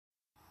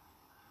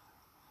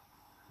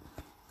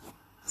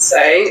So,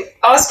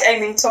 Ask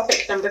Amy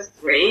topic number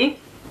 3.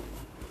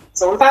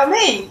 It's all about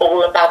me.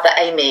 All about the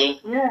Amy.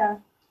 Yeah.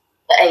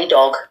 The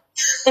A-dog.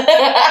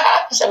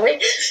 Shall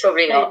we?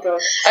 Probably not.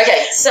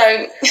 Okay,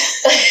 so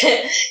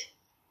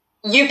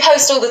you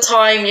post all the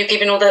time, you're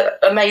giving all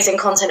the amazing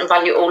content and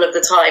value all of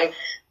the time.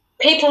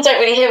 People don't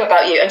really hear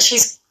about you, and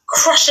she's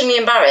crushingly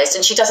embarrassed,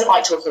 and she doesn't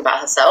like talking about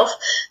herself.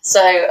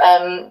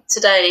 So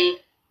today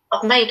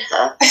I've made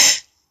her.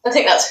 I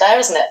think that's fair,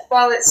 isn't it?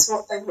 Well, it's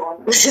what they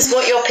want. This is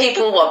what your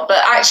people want. But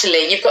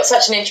actually, you've got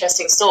such an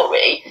interesting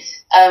story,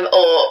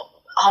 or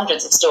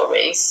hundreds of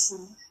stories.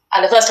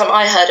 And the first time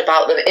I heard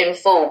about them in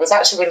full was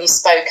actually when you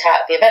spoke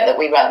at the event that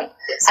we run.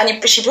 Yes.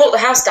 And she brought the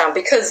house down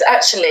because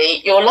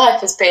actually your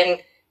life has been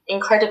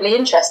incredibly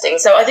interesting.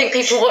 So I think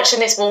people watching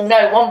this will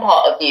know one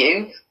part of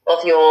you, of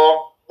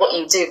what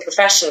you do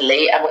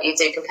professionally and what you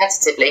do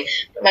competitively,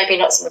 but maybe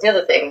not some of the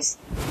other things.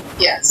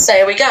 Yeah. So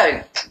here we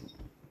go.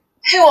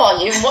 Who are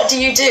you and what do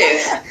you do?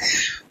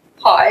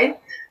 Hi,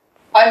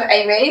 I'm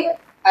Amy,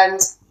 and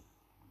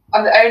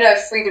I'm the owner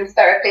of Freedom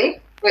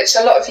Therapy, which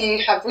a lot of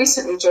you have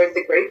recently joined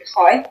the group.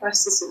 Hi,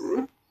 nice to see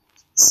you.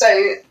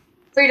 So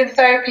Freedom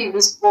Therapy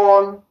was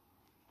born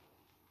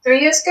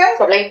 3 years ago?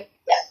 Probably,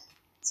 yeah.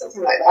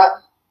 Something like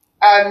that.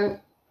 And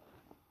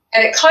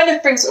it kind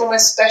of brings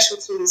almost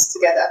specialties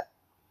together,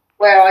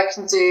 where I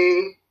can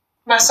do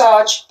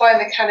massage,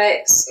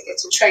 biomechanics, I get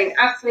to train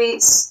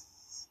athletes,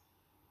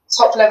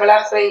 top-level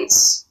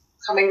athletes,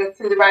 coming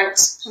through the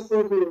ranks,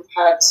 people who've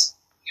had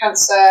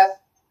cancer,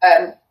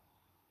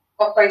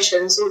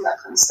 operations, all that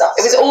kind of stuff.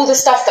 It was all the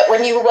stuff that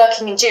when you were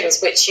working in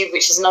gyms, which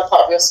is another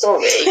part of your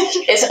story,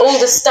 it's all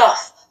the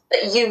stuff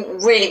that you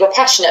really were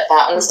passionate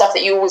about and the stuff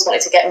that you always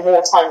wanted to get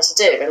more time to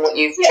do and what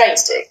you've trained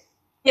to do.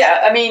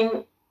 Yeah, I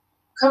mean,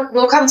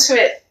 we'll come to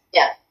it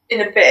in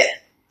a bit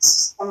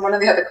on one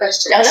of the other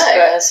questions. I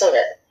know, I saw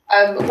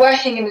it.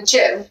 Working in the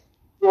gym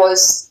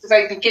was the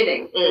very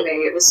beginning for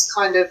me. It was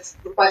kind of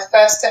my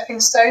first stepping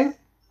stone,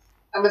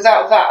 and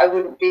without that I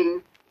wouldn't be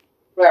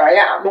where I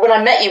am. But when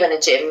I met you in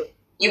a gym,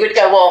 you would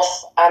go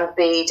off and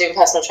be doing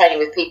personal training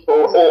with people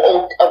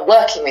or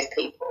working with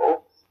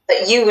people,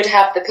 but you would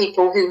have the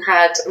people who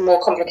had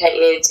more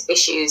complicated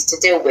issues to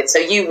deal with. So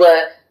you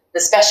were the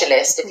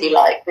specialist, if you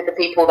like, with the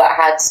people that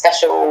had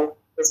special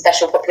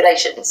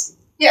populations.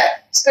 Yeah,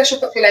 special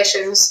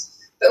populations,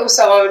 but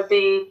also I would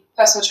be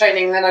personal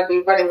training, and then I'd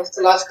be running off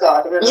to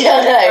lifeguard, and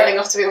then running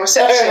off to be a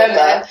reception,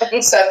 I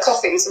and serve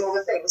coffees and all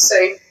the things.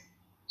 So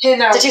here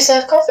now... Did you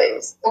serve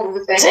coffees? All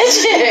the things.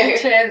 Did you?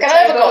 Can I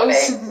have a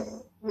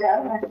coffee?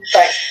 Yeah.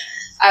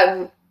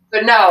 Right.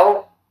 But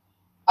now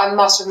I'm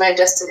master of my own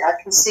destiny.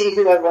 I can see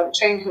who I want,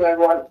 train who I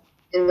want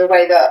in the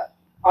way that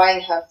I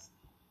have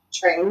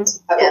trained,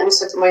 but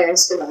also do my own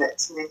spin on it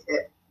to make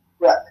it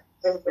work.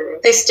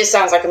 This just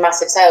sounds like a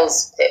massive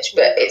sales pitch,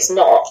 but it's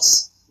not.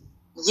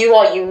 You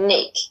are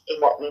unique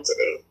in what you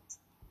do.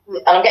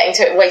 And I'm getting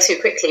to it way too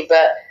quickly,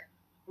 but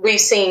we've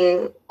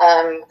seen,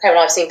 Claire and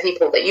I have seen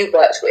people that you've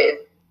worked with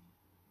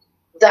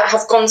that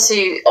have gone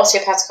to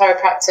osteopathic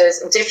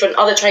chiropractors and different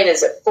other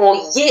trainers for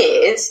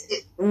years,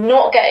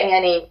 not getting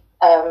any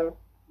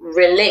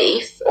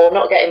relief or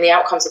not getting the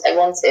outcomes that they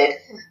wanted,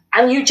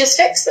 and you just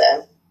fix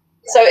them.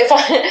 So if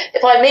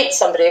I meet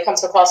somebody who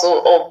comes to a class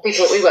or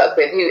people that we work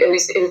with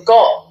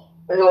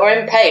who are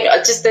in pain,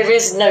 there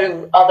is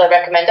no other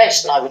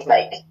recommendation I would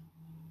make.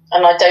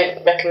 And I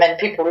don't recommend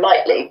people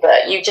lightly,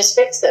 but you just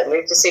fix them.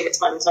 We've just seen it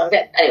time and time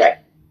again. Anyway,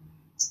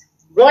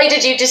 why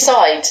did you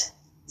decide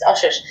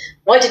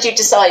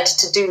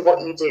to do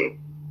what you do?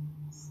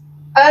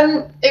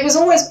 It was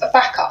always a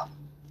backup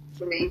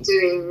for me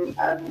doing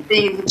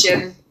being in the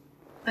gym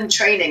and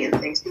training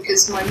and things,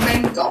 because my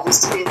main goal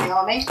was to be in the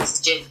army. It's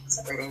the gym. It's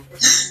everything.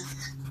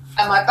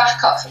 And my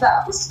backup for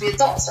that was to be a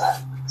doctor.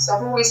 So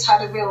I've always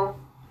had a real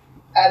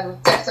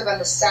depth of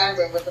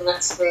understanding with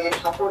anatomy and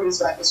how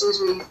bodies work. It's always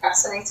really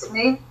fascinated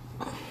me.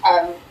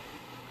 But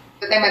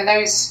then when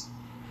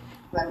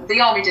the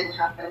army didn't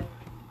happen,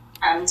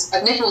 and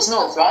Nipples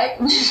North,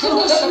 right?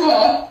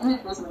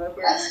 Nipples North,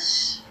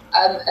 yes.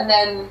 And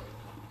then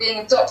being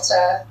a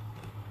doctor,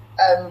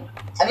 and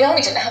the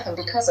army didn't happen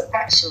because of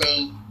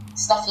actually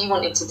stuff you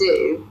wanted to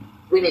do,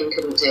 women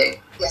couldn't do.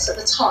 Yes, at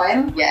the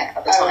time. Yeah,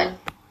 at the time.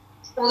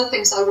 All the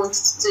things I wanted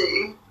to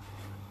do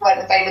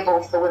weren't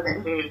available for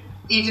women.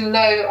 Even though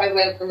I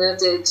went and I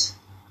did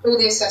all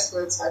the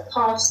assessments, I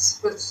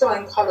passed with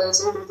flying colours,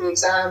 all of the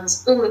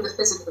exams, all of the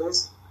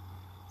physicals.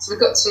 So we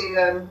got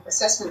to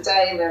assessment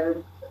day, and there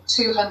were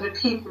 200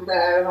 people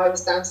there, and I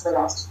was down to the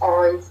last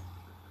 5.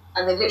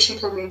 And they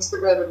literally pulled me into the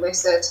room and they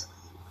said,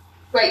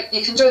 "Great,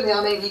 you can join the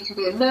army, you can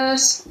be a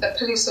nurse, a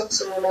police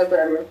officer, or a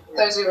librarian.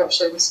 Those are your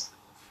options."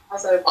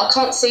 I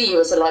can't see you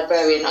as a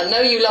librarian. I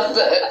know you love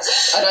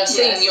books, and I've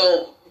seen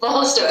your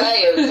vast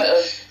array of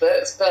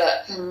books,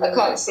 but I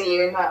can't see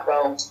you in that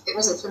role. It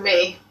wasn't for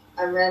me.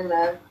 And then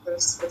there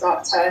was a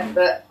dark turn,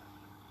 but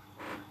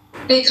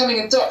becoming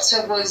a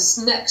doctor was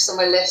next on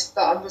my list,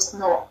 but I'm just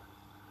not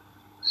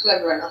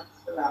clever enough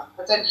for that.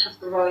 I don't have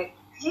the right...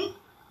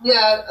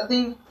 Yeah, I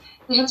mean,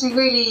 you have to be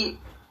really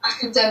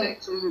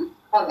academically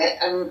on it,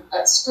 and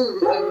at school...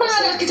 What a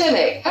mad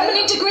academic. How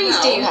many degrees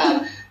do you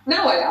have?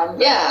 Now I am.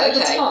 Yeah, at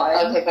the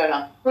time, okay, fair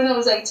enough. when I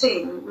was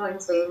 18,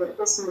 19, it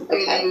wasn't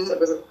really So it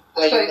wasn't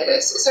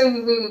focused. It's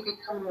only really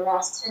become the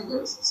last 10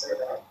 years or so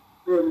that I've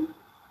really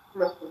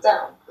knuckled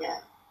down. Yeah.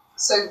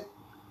 So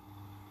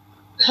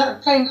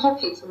playing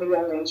hockey from a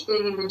young age,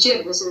 being in the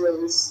gym was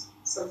always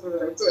something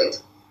that I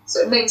did.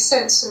 So it made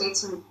sense for me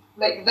to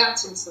make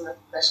that into my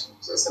profession.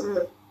 So it's something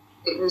that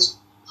it was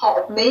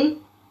part of me.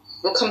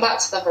 We'll come back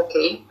to the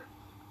hockey,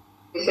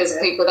 because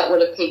that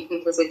will have piqued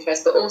people's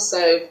interest, but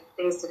also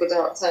things took a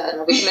dark turn.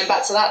 Are we coming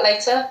back to that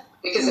later?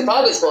 Because if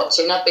I was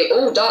watching, I'd be,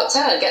 dark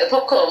turn, get the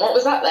popcorn. What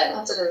was that then?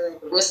 I don't know.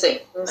 We'll see.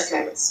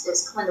 Okay.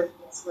 It's kind of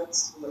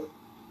nice to me.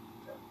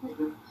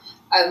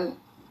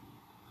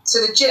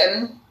 So the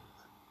gym,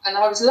 and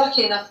I was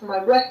lucky enough for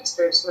my work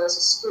experience when I was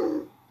at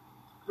school,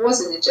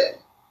 was in the gym.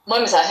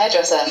 Mine was a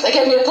hairdresser. They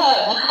gave me a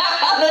perm.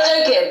 I'm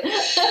not joking.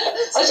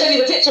 I'll show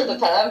you the picture of the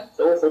perm. It's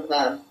an awful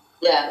perm.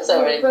 Yeah,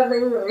 sorry. No,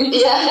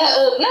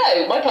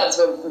 my perms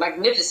were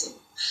magnificent.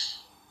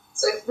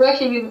 So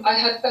I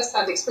had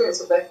first-hand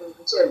experience of working in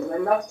the gym, and I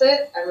loved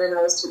it, and then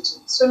I was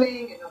teaching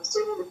swimming, and I was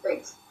doing all the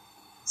things.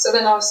 So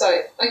then I was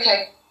like,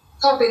 okay,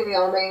 can't be in the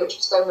army, which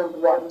was goal number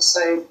one,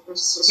 so...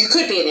 You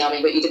could be in the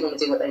army, but you didn't want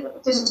to do what they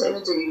wanted. Didn't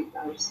want to do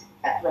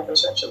love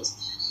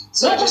instructions.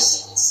 So I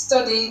just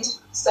studied.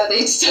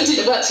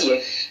 Good luck to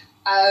you.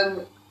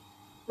 And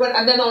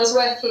then I was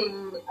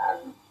working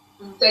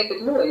with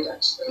David Lloyd,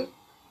 actually.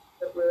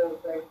 But we were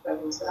very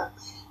friends with that.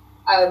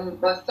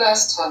 My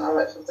first time I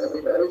worked with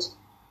David Lloyd.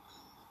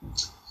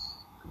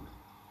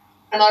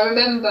 And I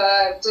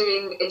remember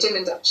doing a gym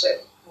induction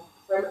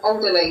for an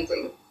older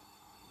lady.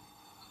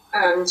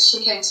 And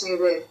she came to me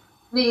with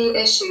knee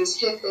issues,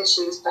 hip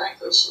issues,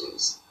 back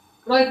issues.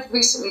 And I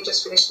recently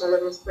just finished my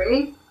level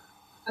 3.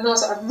 And I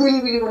was like, I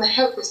really, really want to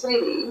help this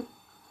lady,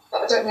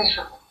 but I don't know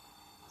how.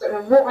 I don't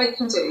know what I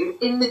can do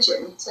in the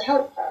gym to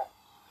help her.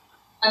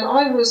 And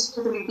I was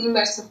probably the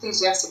most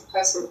enthusiastic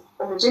person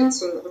on the gym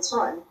team at the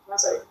time. And I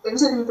was like, there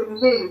isn't anybody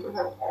here who can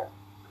help her.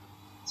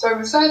 So I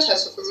referred her to a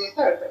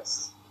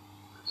physiotherapist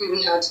who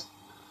we had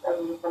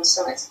on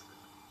site.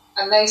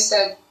 And they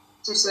said,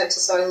 do some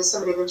exercises,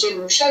 somebody in the gym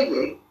will show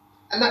you.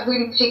 And that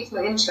really piqued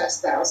my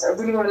interest there. I was like,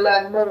 I really want to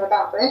learn more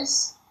about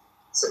this.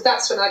 So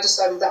that's when I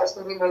decided that was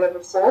going to be my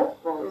level 4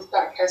 with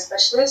back care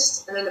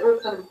specialist. And then it all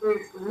kind of grew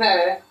from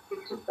there,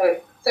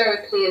 with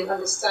therapy and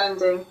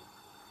understanding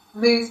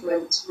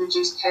movement to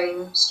reduce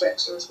pain,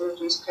 stretching to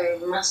reduce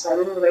pain, massage,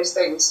 and all those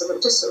things. So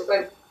it just sort of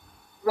went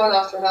one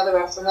after another,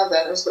 and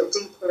I just got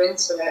deeper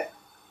into it.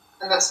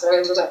 And that's how I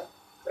ended up.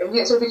 And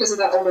it's all because of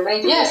that older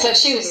lady. Yeah, so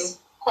she was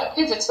quite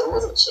pivotal,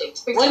 wasn't she?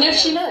 Wonder if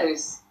she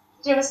knows.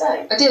 Did you ever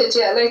say? I did,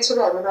 yeah.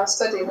 Later on, when I was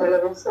studying my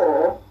level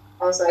 4,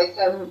 I was like,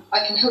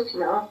 I can help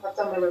you now. I've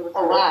done my level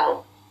 4. Oh,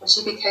 wow. And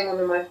she became one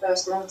of my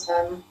first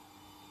long-term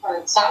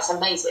clients. That's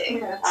amazing.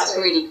 Yeah, that's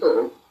really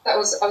cool. I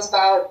was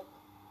about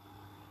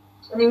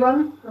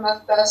 21 when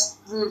I first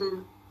really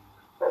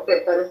got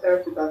bit by the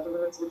therapy bug.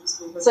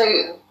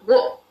 So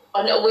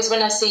always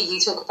when I see you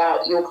talk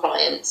about your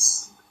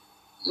clients,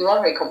 you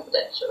are very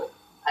confidential,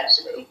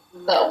 actually.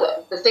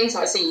 But the things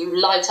I see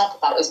you light up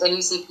about is when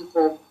you see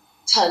people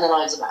turn their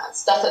lives around,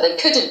 stuff that they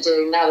couldn't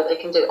do now that they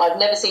can do. I've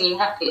never seen you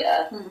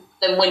happier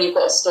than when you've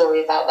got a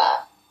story about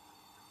that.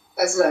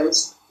 There's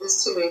loads.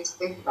 There's too many to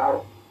think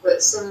about.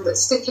 But some that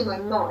stick in my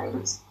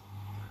mind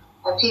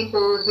are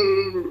people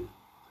who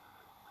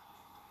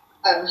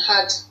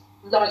had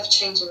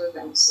life-changing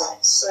events.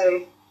 Right.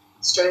 So,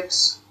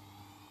 strokes.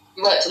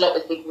 You worked a lot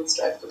with people with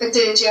strokes. I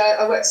did, yeah.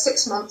 I worked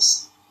 6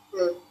 months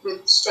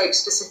with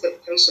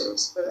stroke-specific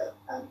patients, but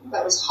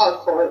that was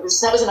hardcore.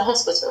 That was in a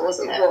hospital,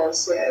 wasn't it? It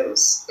was, yeah. It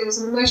was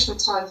an emotional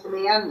time for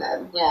me and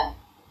them. Yeah.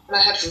 And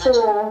I had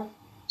 4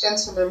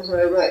 gentlemen who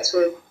I worked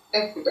with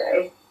every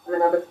day, and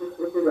then other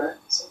people who were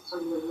sort of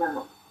coming in and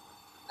out.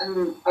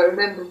 And I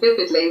remember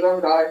vividly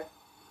one guy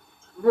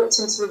walked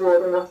into the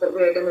ward and I thought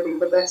we were going to be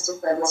the best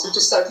of friends. We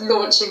just started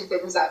launching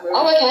things at me.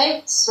 Oh,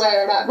 okay.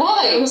 Swearing at me.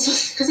 Why?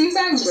 Because he was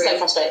angry. Just so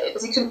frustrated.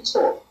 Because he couldn't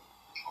talk.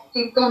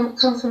 He'd come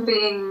from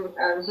being,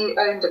 he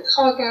owned a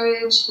car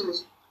garage, he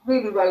was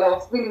really well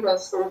off, really well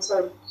thought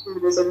of. He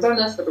was a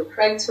runner for the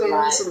Craig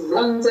twins in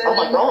London. Oh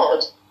my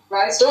God.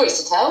 Right?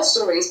 Stories to tell.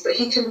 Stories, but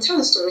he couldn't tell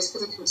the stories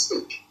because he couldn't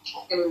speak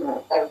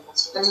anymore.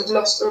 And he'd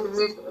lost all the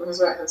movement on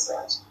his right hand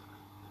side.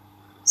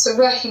 So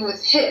working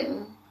with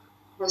him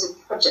was a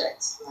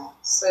project. Yeah.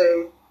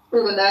 So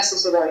all the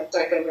nurses were like,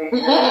 don't go near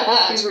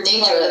him. He's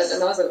really violent.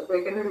 And I was like,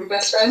 we're going to be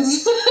best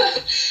friends.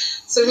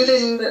 So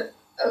within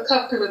a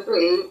couple of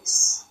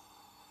weeks,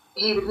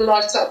 he would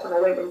light up when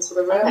I went into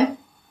the room. Okay. And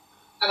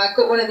I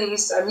got one of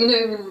these,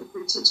 when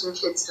we're teaching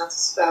kids how to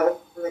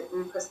spell, and then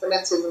you press the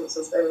letters and it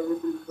says there will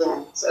be.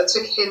 Yeah. So I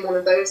took him one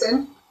of those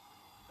in.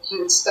 He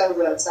would spell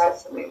words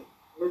out for me.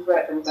 We'd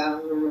write them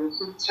down, and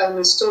he'd tell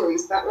me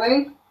stories that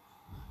way.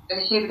 And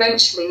he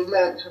eventually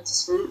learned how to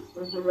speak,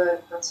 and he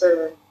learned how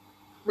to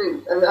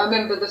move. And I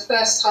remember the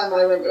first time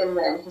I went in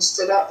there, he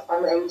stood up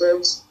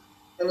unaided,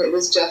 and it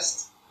was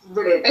just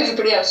brilliant.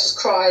 Everybody else was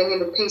crying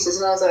in pieces,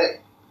 and I was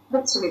like,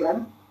 Not to me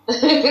then.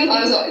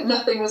 I was like,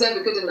 nothing was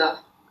ever good enough.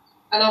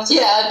 And after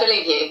I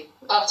believe you.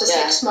 After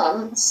 6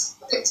 months,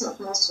 I picked him up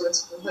from hospital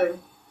from home.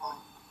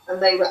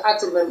 And they were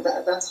adamant that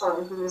at that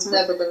time he was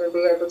never going to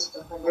be able to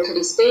go home. Could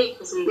he speak?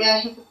 Was he...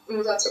 Yeah, he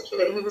was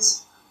articulate. He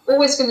was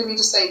always going to be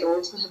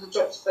disabled. He had a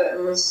dropped foot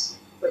and was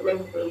a bit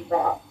limpy,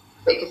 but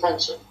he could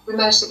function. We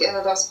managed to get him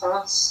a bus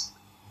pass.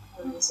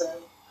 And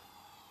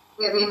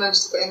we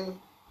managed to get him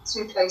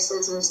 2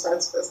 places and he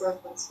started to put his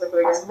life back together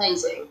again. That's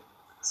amazing.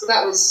 So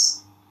that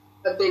was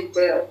a big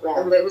deal.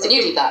 Yeah. And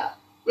you did that?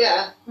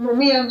 Yeah. Well,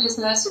 me and his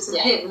nurses and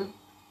him,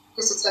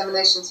 his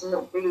determination to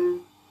not be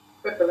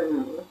crippled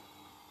anymore.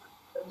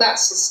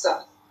 That's the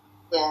stuff.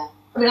 Yeah.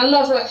 I mean, I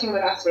love working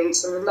with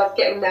athletes and I love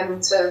getting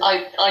them to...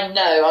 I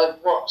know, I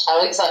watch.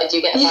 How excited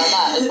you get about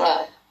that as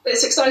well.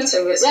 It's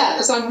exciting,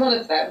 because I'm one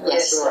of them.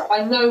 Yes, you are.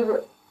 I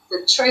know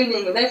the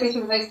training and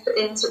everything they've put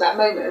into that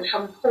moment and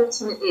how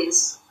important it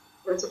is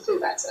for them to feel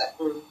better.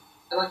 Mm.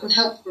 And I can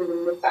help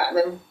them with that and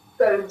then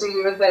go and do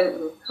your event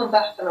and come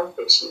back and I'll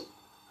fix you.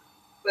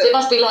 But so it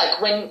must be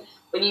like when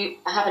you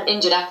have an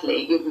injured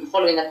athlete, you'll be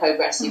following their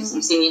progress, you've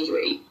seen the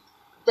injury,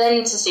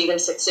 then to see them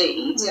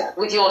succeed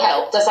with your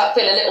help, does that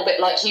feel a little bit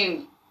like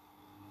you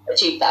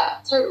achieved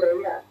that?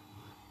 Totally, yeah.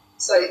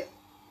 So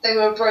they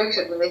were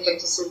broken when they came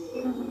to see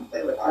me.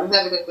 They were, I'm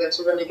never going to be able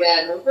to run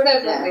again, or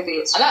whatever it may be.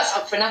 And that's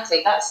for an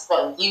athlete, that's,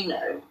 well, you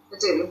know. I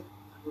do.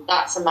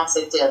 That's a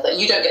massive deal, that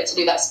you don't get to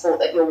do that sport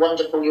that you're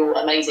wonderful, you're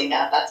amazing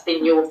at. That's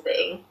been your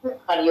thing,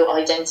 kind of your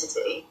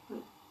identity.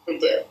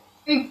 Big deal.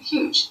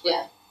 Huge.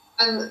 Yeah.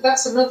 And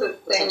that's another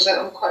thing that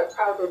I'm quite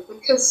proud of,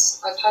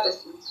 because I've had a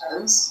few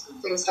turns,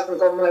 things haven't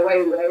gone my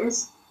way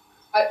always.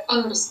 I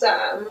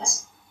understand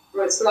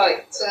what it's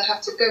like to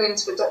have to go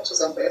into a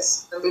doctor's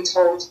office and be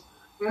told,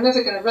 you're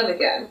never going to run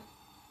again,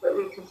 but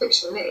we can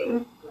fix your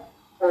knee,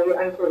 or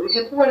your ankle, or your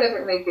hip, or whatever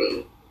it may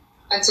be.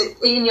 And to,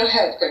 in your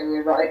head, going,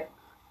 you're right,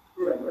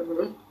 you don't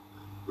know me,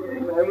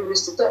 you're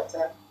just a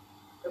doctor.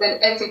 But then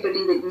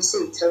everybody that you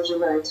see tells you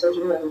no, tells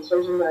you no,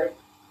 tells you no.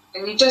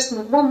 And you just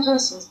need one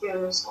person to be on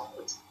your side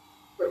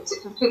for it to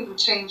completely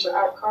change your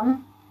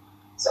outcome.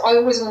 So I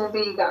always want to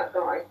be that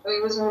guy. I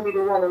always want to be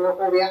the one on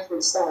all the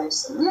athletes'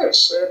 lives. And yeah,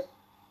 it's shit.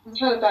 You've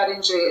had a bad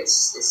injury,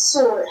 it's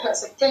sore, it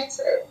hurts, I get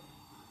it.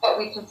 But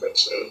we can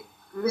fix you.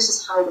 And this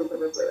is how we're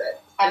going to do it.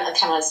 And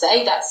can I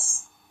say,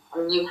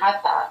 you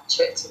had that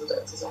trip to the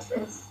doctor's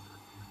office.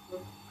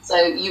 So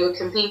you were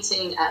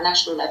competing at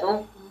national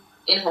level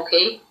in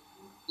hockey.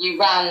 You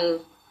ran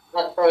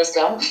like Forrest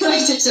Gump.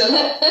 I did a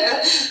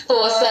lot,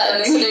 for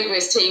certain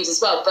salubrious teams as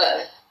well,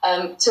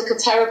 but took a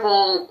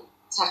terrible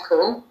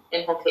tackle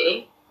in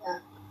hockey. Yeah.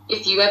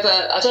 If you ever,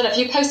 I don't know, if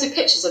you posted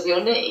pictures of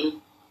your knee?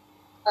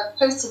 I've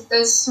posted,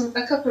 there's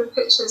a couple of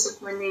pictures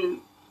of my knee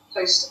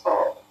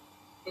post-op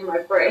in my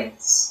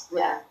brace.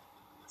 Yeah.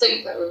 So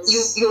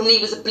your knee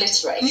was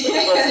obliterated,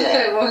 wasn't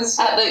it? It was.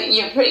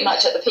 You're pretty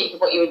much at the peak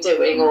of what you were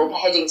doing or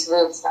heading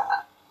towards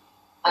that.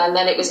 And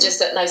then it was just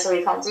that, no, sorry,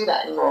 you can't do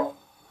that anymore.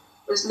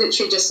 It was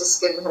literally just a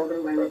skin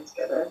holding my leg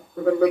together,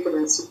 with the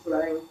ligaments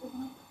blowing,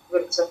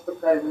 ripped off the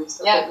bone and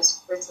stuff. Yeah. It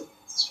was pretty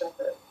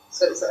catastrophic.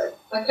 So it was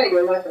like, okay,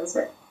 your life ends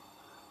it.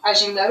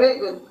 As you know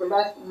it, the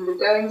life you were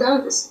going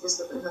down, this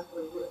doesn't happen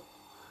to you.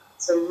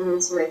 So you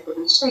need to make all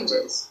these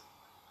changes.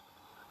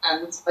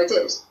 And I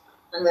did.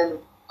 And then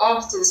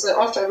after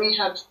I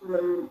rehabbed from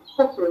the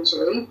hockey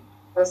injury,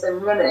 I was then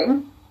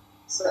running.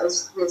 So that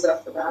was years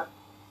after that.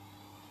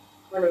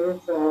 Running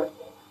for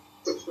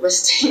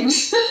ridiculous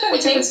teams.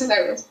 What teams?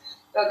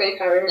 Belgrade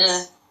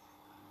Paris,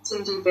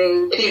 Team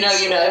GB. If you know,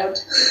 you know.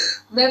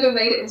 Never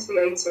made it into the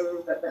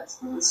 18, but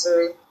that's another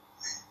story.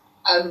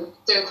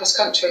 Doing cross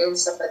country and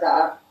stuff like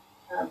that,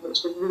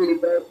 which was really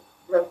good.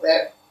 Loved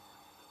it.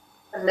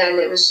 And then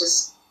it was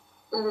just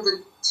all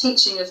the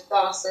teaching of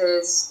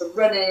classes, the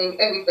running,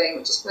 everything.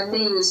 Just my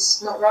knee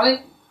was not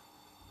right.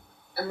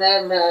 And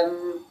then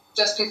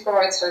just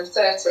before I turned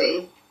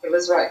 30, it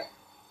was right.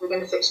 We're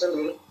going to fix your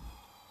knee.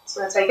 It's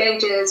going to take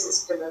ages.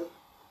 It's going to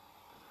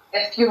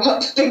F you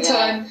up big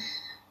time,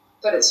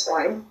 but it's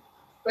fine.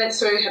 Went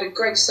through, had a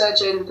great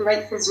surgeon,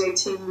 great physio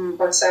team,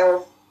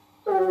 myself,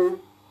 Paul.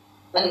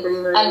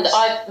 And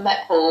I've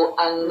met Paul,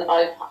 and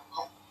I've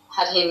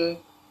had him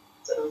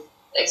sort of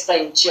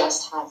explain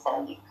just how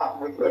far you've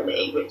come with your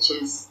knee, which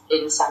is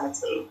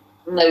insanity.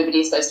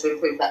 Nobody's supposed to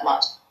improve that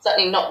much.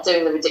 Certainly not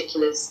doing the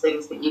ridiculous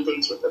things that you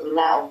do to your body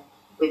now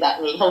with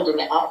that knee, holding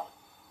it up.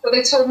 Well,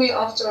 they told me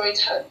after I'd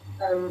had,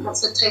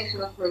 once I'd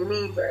taken off my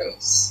knee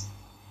brace,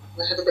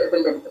 and I had a bit of a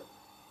limp.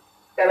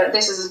 They're like,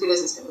 this is as good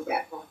as it's going to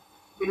get.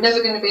 You're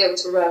never going to be able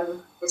to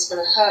run. It's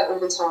going to hurt all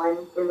the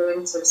time, in the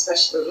winter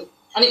especially.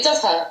 And it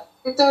does hurt.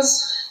 It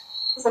does.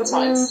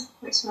 Sometimes.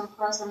 Makes me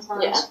cry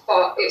sometimes. Yeah.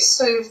 But it's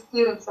so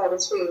few and far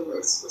between,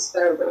 it's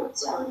bearable,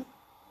 it's fine.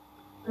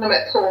 And I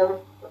met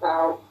Paul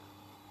about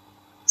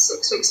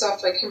 6 weeks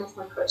after I came off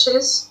my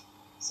crutches.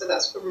 So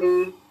that's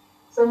probably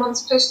 4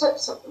 months post-op,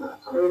 something like that.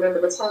 I can't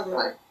remember the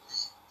timeline.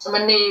 And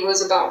my knee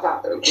was about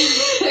that big.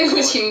 It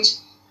was huge.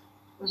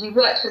 And he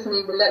worked with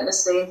me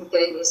relentlessly, and he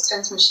gave me his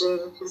TENS machine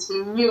because he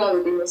knew I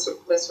would be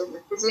meticulous with my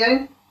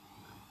physio.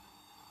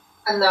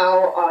 And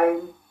now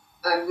I'm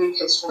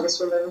UK's strongest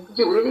woman.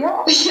 You really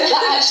are. Yeah.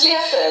 That actually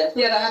happened.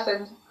 Yeah, that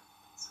happened.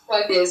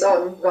 5 years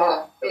on,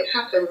 well, it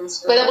happened.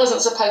 But it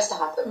wasn't supposed to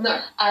happen.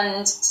 No.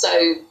 And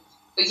so,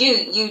 but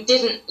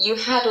you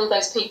had all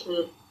those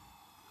people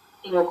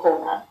in your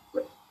corner.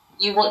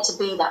 You want to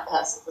be that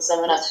person for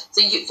someone else,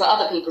 for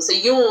other people. So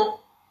you're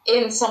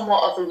in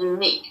somewhat of a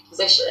unique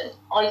position,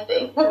 I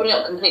think. Probably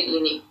not completely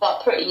unique,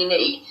 but pretty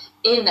unique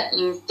in that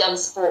you've done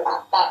sport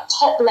at that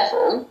top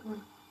level,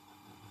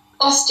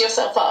 bust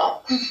yourself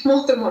up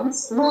more than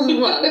once,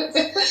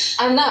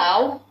 and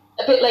now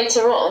a bit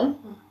later on,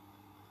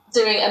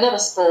 doing another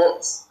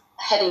sport,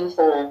 heading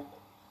for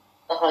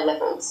the high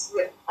levels,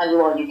 and you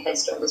are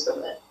UK's strongest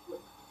woman.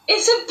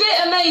 It's a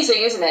bit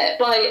amazing, isn't it,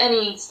 by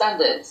any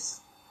standards?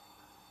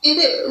 It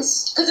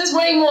is. Because there's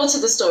way more to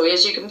the story,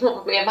 as you can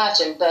probably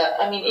imagine, but,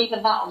 I mean,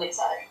 even that on its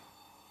own.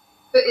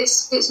 But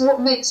it's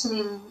what makes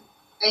me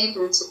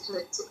able to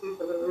connect to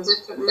people on a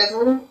different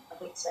level, I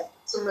think so,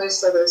 to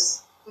most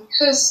others.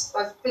 Because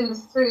I've been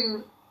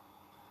through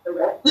a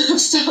lot of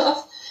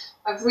stuff.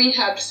 I've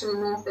rehabbed through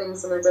more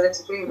things than I dare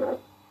to dream of.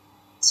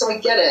 So I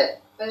get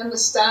it. I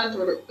understand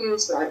what it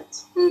feels like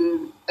to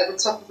be at the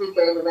top of your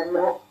game and then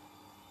not,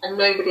 and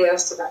nobody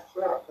else to back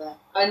you up there.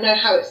 I know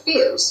how it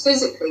feels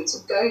physically to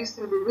go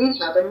through the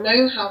rehab. I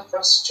know how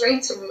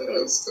frustrating it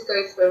is to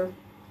go from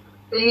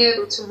being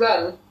able to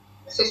run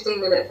a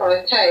 15-minute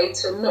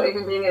 5K to not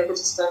even being able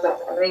to stand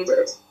up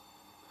unaided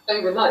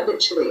overnight,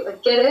 literally. I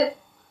get it,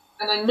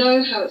 and I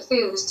know how it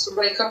feels to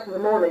wake up in the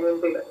morning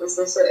and be like, is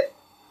this it?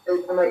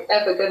 Am I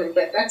ever going to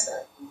get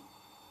better?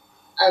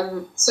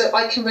 So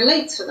I can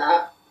relate to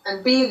that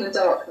and be in the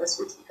darkness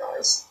with you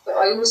guys, but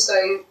I also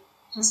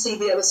can see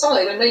the other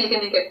side. I know you're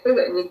going to get through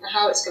it and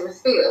how it's going to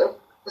feel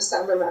to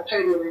stand on that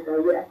podium and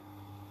go, yeah,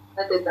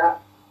 I did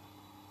that.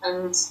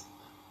 And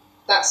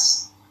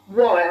that's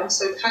why I'm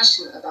so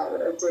passionate about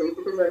what I do,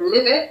 because I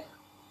live it,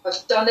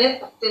 I've done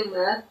it, I've been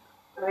there,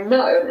 and I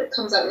know, and it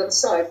comes out the other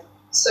side.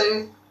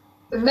 So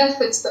the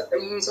methods that I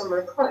use on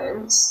my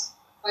clients,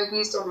 I've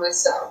used on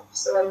myself.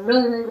 So I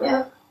know they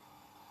work,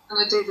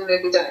 and I do them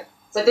every day.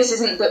 So this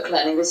isn't book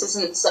learning. This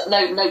isn't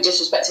no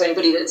disrespect to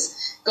anybody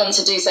that's gone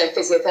to do, say, a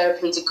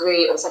physiotherapy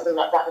degree or something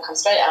like that and come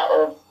straight out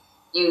of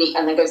uni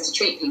and then goes to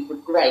treat people.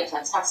 Great,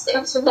 fantastic.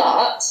 Absolutely.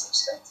 But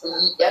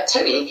yeah,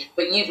 totally.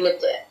 But you've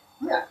lived it.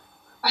 Yeah,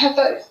 I have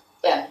both.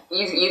 Yeah,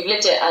 you've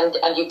lived it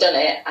and you've done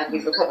it and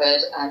you've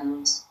recovered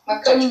and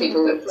I've coached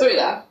people through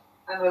that.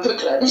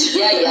 Book learning.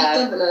 Yeah. I've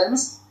done the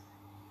learns,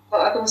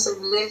 but I've also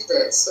lived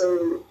it.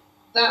 So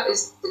that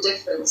is the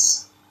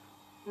difference.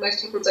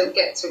 Most people don't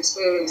get to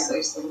experience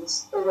those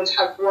things, or would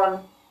have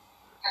one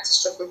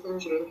catastrophic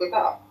injury and give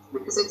up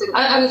because they didn't.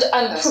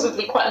 And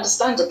probably quite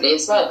understandably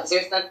as well, because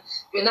you're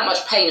in that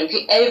much pain, and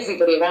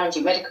everybody around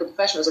you, medical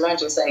professionals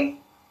around you, are saying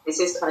this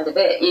is kind of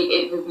it.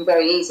 It would be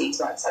very easy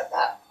to accept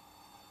that.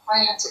 I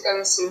had to go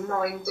and see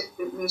 9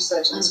 different knee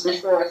surgeons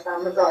before I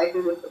found the guy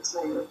who would fix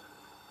my knee.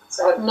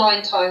 So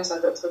 9 times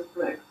I got to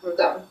we're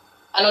done.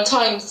 And on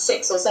time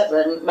 6 or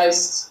 7,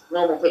 most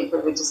normal people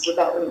would just give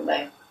up, wouldn't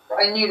they? But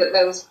I knew that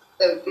there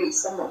would be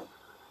someone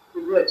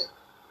who would.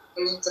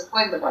 You need to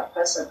find the right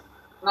person.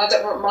 And I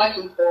don't want my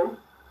people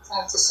to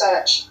have to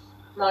search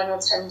 9 or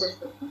 10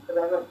 different people.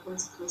 I want them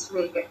to come to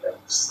me and get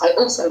those. I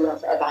also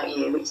love about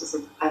you, which is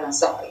an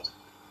aside,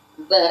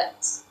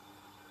 that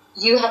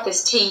you have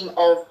this team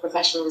of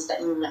professionals that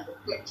you know.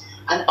 Yeah.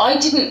 And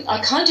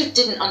I kind of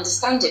didn't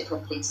understand it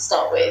properly to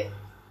start with.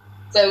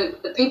 So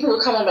the people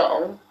will come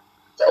along,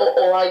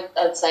 or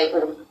I'd say,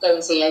 or go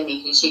and see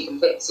Amy because she can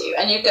fix you.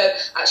 And you go,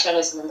 actually, I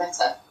know someone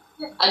better.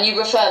 Yeah. And you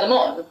refer them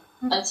on.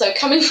 Mm-hmm. And so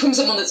coming from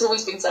someone that's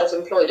always been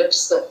self-employed, I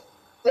just thought,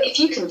 but if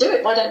you can do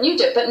it, why don't you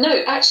do it? But no,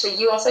 actually,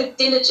 you are so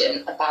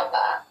diligent about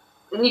that.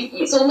 And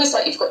it's almost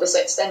like you've got this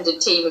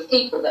extended team of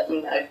people that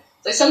you know.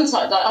 So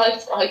sometimes I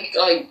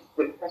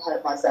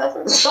hurt myself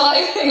all the time.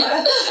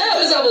 I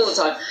hurt myself all the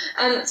time.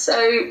 And so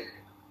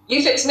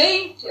you fix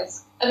me.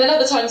 Yes. And then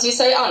other times you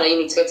say, oh no, you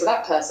need to go to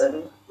that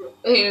person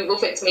who will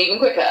fix me even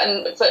quicker,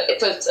 and in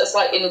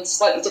a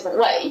slightly different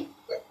way.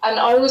 And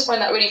I always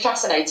find that really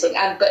fascinating.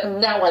 But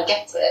now I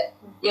get it.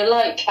 You're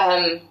like,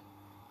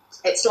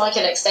 it's like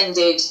an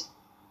extended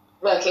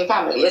working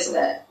family, isn't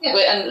it? Yeah.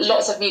 And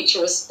lots of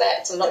mutual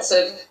respect and lots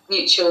of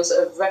mutual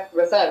sort of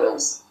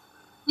referrals.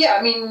 Yeah,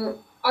 I mean,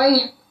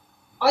 I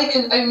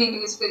can only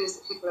be as good as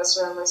the people I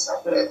surround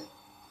myself with.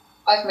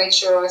 I've made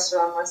sure I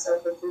surround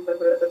myself with people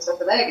who are at the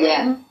top of their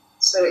game,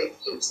 so it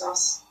keeps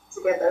us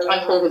together.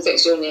 I'm Paul who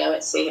fixed your knee. I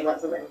went to see him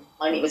once and then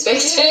my knee was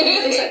fixed too.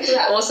 Exactly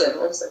that. Awesome.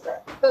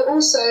 But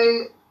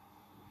also,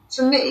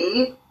 for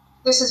me,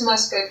 this is my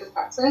scope of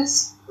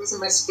practice. These are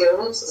my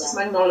skills. This is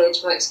my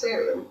knowledge, my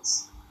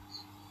experience.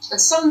 And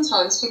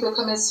sometimes people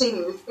come and see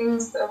me with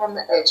things that are on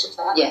the edge of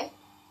that. Yeah.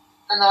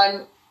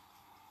 And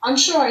I'm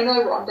sure I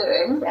know what I'm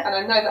doing, and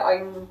I know that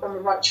I'm on the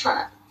right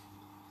track.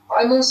 But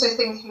I'm also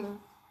thinking,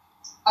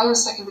 I want a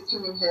second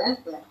opinion here,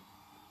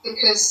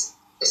 because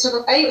it's an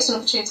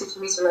opportunity for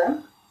me to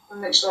learn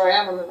and make sure I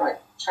am on the right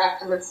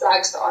track, and the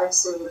flags that I've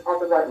seen are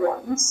the right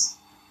ones.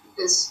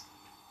 Because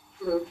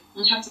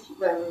you have to keep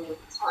learning all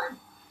the time.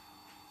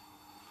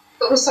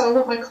 But also, I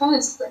want my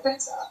clients to get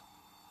better,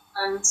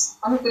 and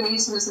I'm not going to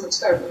use them as an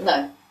experiment.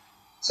 No.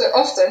 So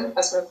often,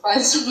 as my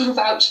clients will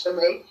vouch for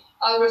me,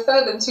 I'll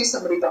refer them to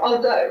somebody, but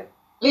I'll go.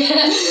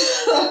 Yeah,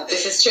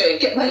 this is true.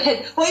 Get my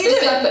head. What are you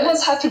doing?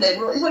 What's happening?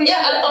 What are you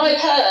yeah, doing? and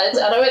I've heard,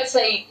 and I won't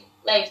say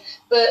names,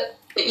 but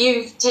that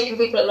you've taken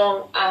people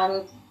along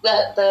and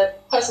the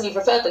person you've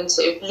referred them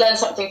to learn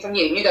something from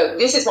you. You go,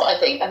 this is what I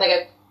think, and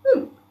they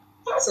go,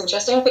 that's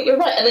interesting, I think you're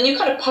right. And then you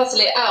kind of puzzle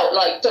it out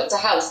like Dr.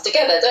 House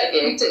together, don't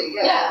you? You do,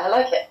 yeah. Yeah, I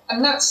like it.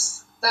 And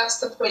that's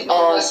the point.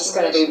 Oh, this is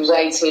going to be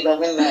way too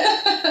long, isn't it?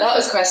 That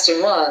was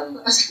question 1. No,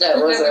 it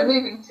wasn't. We're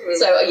moving through.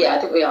 So, yeah, I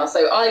think we are.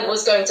 So I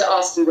was going to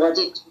ask you,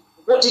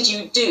 what did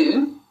you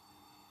do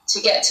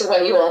to get to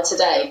where you are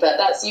today? But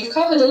you've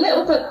covered a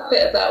little bit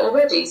of that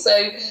already. So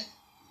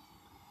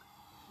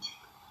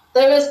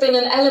there has been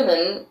an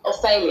element of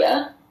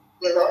failure.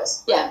 Yeah,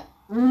 lots. Yeah,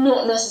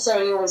 not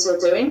necessarily always your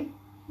doing.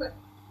 No.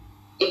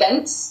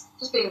 Events.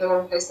 Just being in the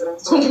wrong place at the wrong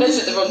Wrong time. place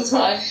at the wrong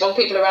time. Wrong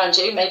people around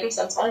you, maybe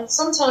sometimes.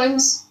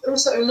 Sometimes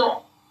also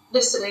not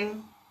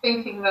listening,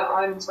 thinking that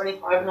I'm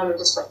 25 and I'm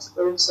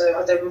indestructible, so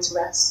I don't need to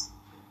rest.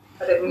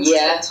 I don't need to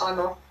take time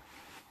off.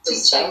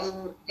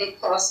 Teaching 8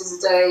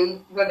 classes a day,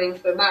 running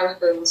for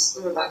marathons,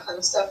 all of that kind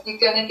of stuff. You're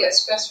going to get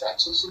stress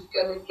reactions.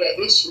 You're going to get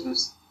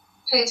issues.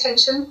 Pay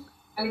attention.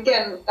 And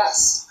again,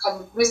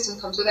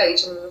 wisdom comes with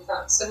age and all of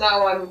that. So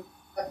now I'm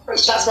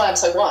approaching... That's why I'm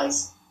so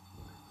wise.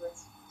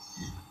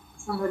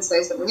 Someone would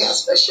say something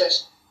else, but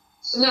shush.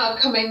 So now I'm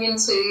coming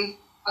into...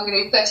 I'm going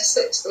to be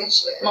 36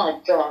 this year. My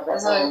God,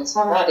 that's old.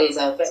 That is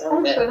old. It's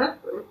old for an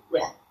apple.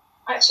 Yeah.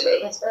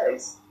 Actually, I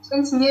suppose.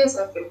 20 years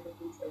I've been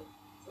competing.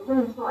 It's a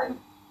long time.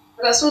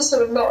 But that's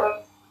also a lot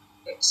of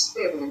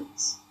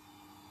experience.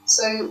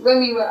 So when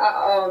we were at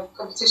our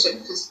competition,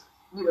 because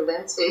you were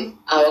there too.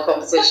 Our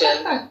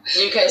competition.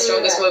 UK's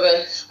Strongest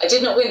Woman. I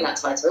did not win that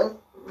title.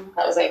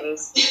 That was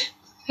Amy's.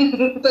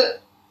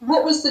 But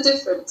what was the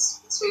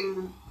difference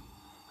between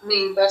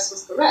me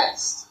versus the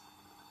rest?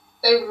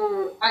 They were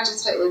all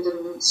agitated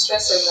and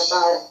stressing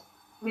about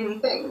many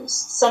things.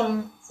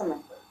 Some of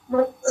them.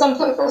 Some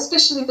people,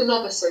 especially the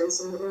novices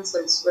and the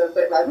interns, were a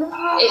bit like,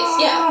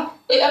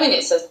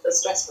 It's a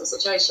stressful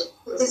situation.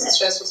 It is a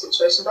stressful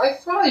situation, but I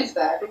thrive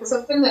there because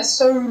I've been there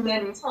so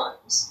many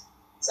times.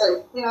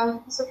 So, yeah,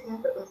 it's okay.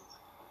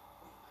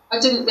 I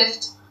didn't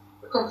lift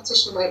the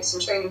competition weights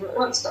and training at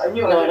once, but I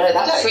knew I would. No,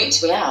 that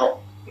freaked me out.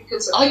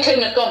 Because I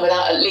couldn't have gone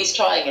without at least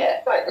trying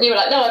it. Right. And you were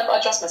like, no, I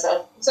trust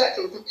myself.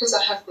 Exactly, because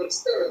I have the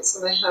experience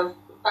and I have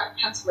the back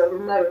catalogue of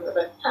knowing that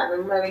I can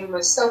and knowing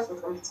myself in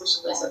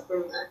competition as I've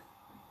been there.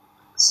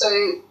 So,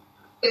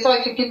 if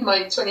I could give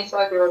my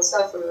 25-year-old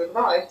self any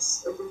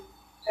advice, it would be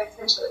pay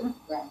attention,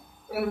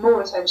 pay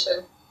more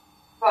attention.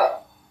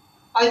 But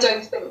I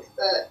don't think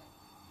that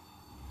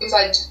if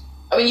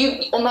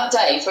you, on that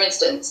day, for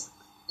instance,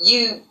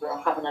 you were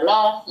having a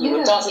laugh, you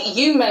were dancing,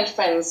 she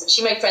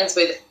made friends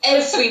with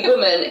every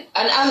woman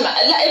and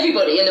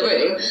everybody in the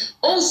room.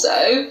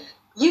 Also,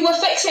 you were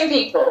fixing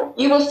people.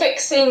 And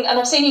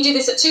I've seen you do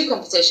this at 2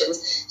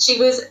 competitions. She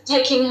was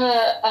taking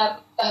her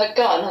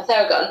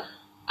Theragun,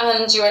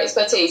 and your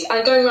expertise,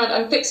 and going around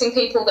and fixing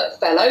people that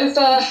fell over,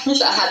 that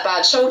had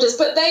bad shoulders,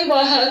 but they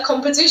were her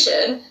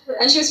competition,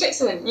 and she was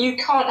fixing them. You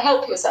can't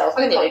help yourself,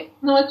 can you?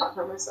 No, I can't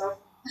help myself.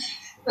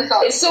 I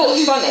can't. It's sort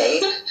of funny.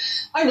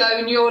 I know,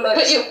 and you're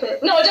like, stop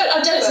it. No,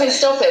 I don't say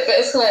stop it, but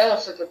it's like, oh,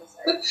 for goodness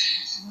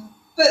sake.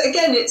 But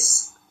again,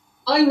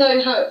 I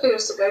know how it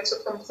feels to go to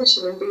a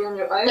competition and be on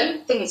your own. No,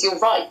 the thing is, you're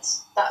right.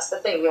 That's the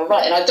thing, you're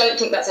right. And I don't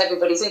think that's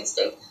everybody's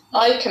instinct.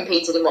 I've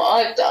competed in what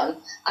I've done,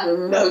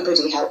 and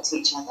nobody helped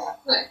each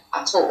other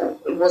at all.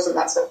 It wasn't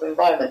that sort of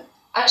environment.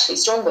 Actually,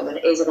 Strong Woman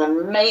is an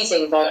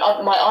amazing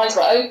environment. My eyes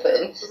were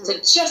open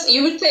to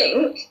you would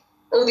think,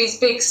 all these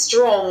big,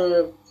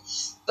 strong,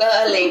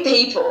 burly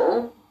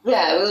people, with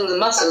all the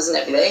muscles and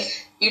everything,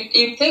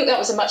 you'd think that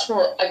was a much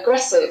more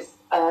aggressive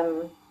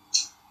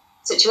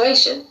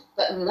situation.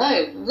 But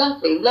no,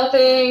 lovely,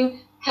 loving,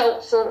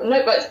 helpful.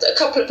 No, but a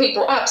couple of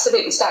people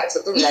absolutely stacked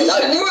it, didn't they?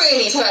 Like,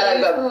 really fell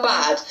over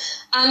bad.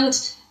 And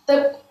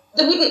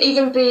there wouldn't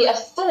even be a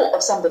thought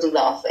of somebody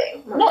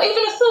laughing. No. Not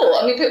even a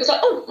thought. I mean, people was like,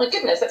 oh, my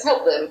goodness, let's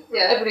help them.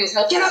 Yeah. Everybody was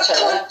helping each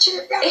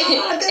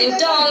other. In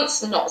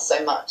dance, not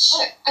so much.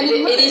 Right. And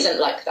it isn't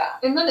like that.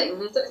 In running,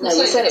 you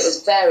said it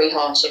was very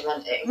harsh in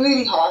running.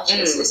 Really harsh.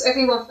 It's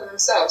everyone for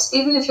themselves.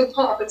 Even if you're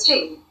part of a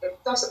team, it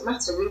doesn't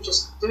matter. You're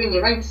just doing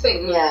your own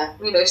thing. Yeah.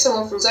 You know, if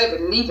someone falls over,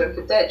 leave them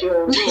for dead.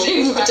 You're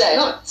leave them for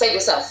dead. Save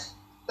yourself.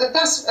 But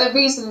that's a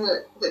reason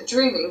that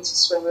drew me to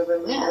Stronger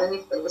than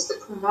anything, was the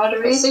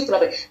camaraderie. It's super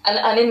lovely.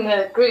 And in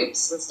the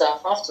groups and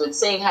stuff afterwards,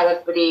 seeing how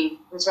everybody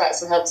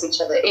interacts and helps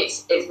each other,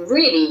 it's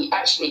really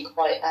actually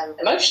quite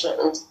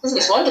emotional.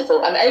 It's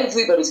wonderful. And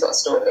everybody's got a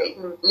story.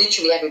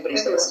 Literally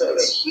everybody's got a story.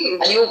 It's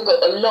huge. And you've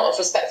got a lot of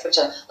respect for each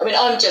other. I mean,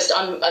 I'm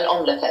an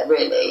onlooker,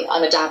 really.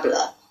 I'm a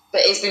dabbler.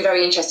 But it's been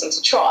very interesting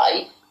to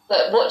try.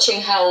 But watching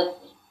how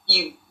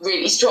you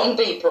really strong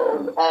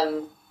people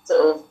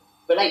sort of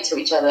relate to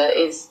each other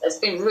has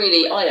been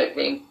really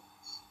eye-opening.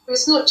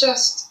 It's not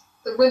just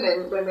the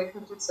women, when we're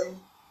competing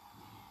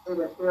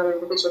in our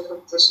individual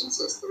competitions,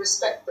 it's the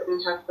respect that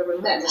we have for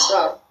the men as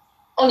well.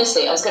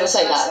 Honestly, I was going to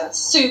say that.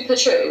 Super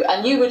true.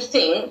 And you would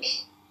think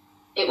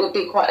it would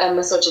be quite a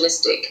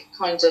misogynistic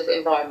kind of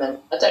environment.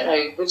 I don't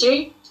know, would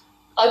you?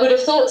 I would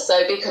have thought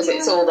so, because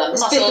it's all the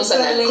muscles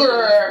and the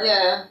grrr.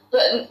 Yeah.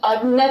 But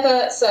I've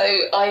never, so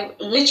I've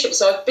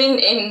been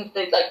in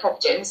the proper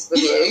gyms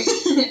with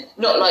you,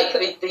 not like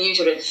the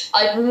usual.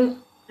 I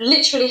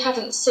literally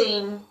haven't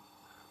seen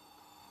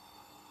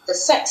the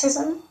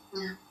sexism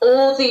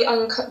or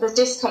the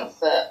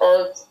discomfort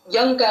of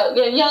young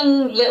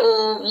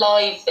little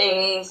live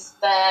things.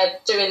 They're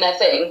doing their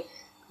thing.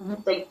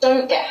 They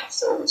don't get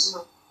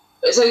hassled.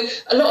 So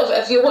a lot of,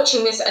 if you're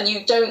watching this and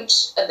you don't,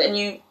 and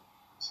you.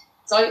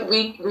 So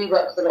we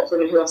work with a lot of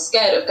women who are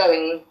scared of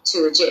going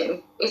to a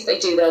gym. If they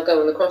do, they'll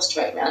go on the cross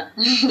trainer.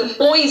 The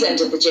boys'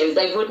 end of the gym,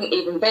 they wouldn't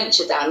even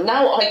venture down.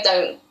 Now I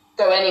don't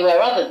go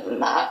anywhere other than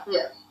that.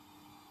 Yeah.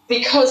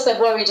 Because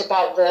they're worried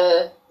about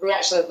the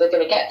reaction that they're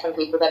going to get from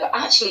people there. But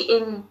actually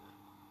in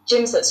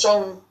gyms that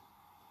strong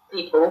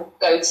people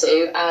go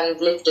to,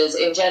 and lifters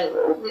in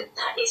general,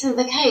 that isn't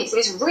the case.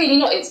 It's really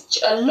not. It's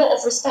a lot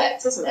of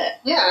respect, isn't it?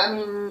 Yeah, I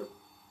mean,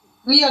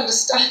 we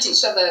understand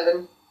each other,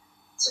 and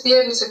to be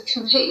able to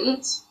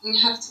compete, you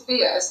have to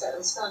be at a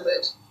certain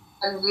standard,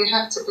 and you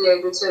have to be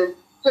able to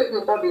put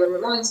your body on the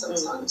line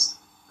sometimes.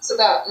 So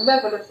that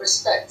level of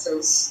respect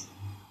is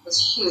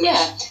huge.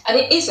 Yeah, and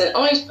it isn't.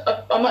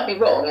 I might be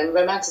wrong and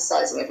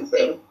romanticising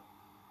everything,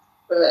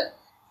 but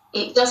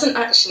it doesn't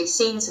actually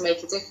seem to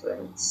make a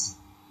difference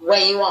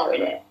where you are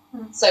in it.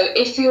 So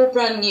if you're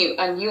brand new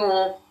and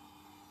your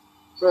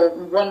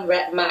 1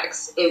 rep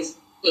max is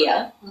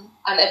here,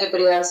 and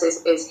everybody else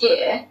is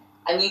here,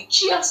 and you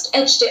just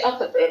edged it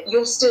up a bit,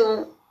 you'll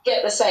still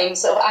get the same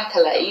sort of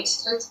accolade.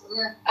 Totally,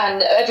 yeah.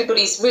 And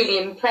everybody's really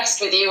impressed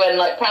with you and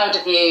proud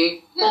of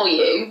you for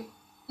you.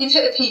 You've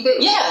hit a PB.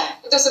 Yeah.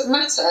 It doesn't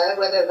matter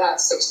whether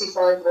that's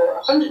 65 or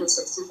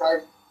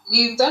 165.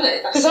 You've done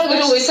it. Because I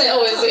would always say,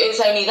 it's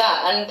only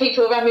that. And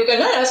people around me go,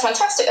 no, that's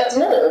fantastic, that's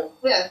more.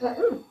 Yeah.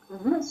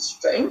 That's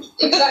strange.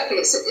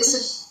 Exactly.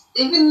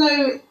 Even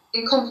though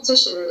in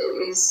competition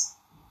it is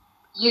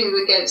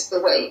you against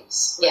the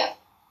weights. Yeah.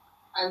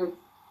 And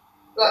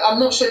I'm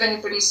not sure if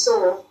anybody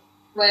saw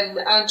when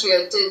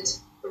Andrea did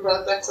the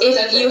world record.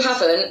 If you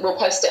haven't, we'll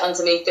post it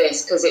underneath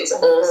this, because it's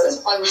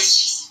awesome.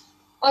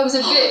 I was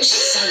a bitch.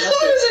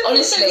 So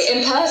honestly,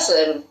 in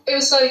person. It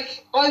was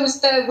like I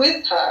was there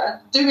with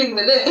her doing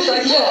the lift.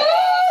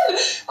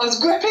 I was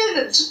gripping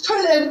and just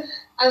pulling,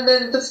 and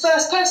then the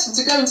first person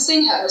to go and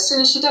see her as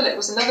soon as she'd done it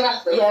was another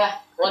athlete. Yeah,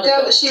 wonderful. The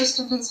girl that she was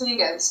competing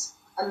against.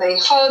 And they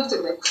hugged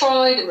and they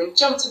cried and they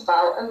jumped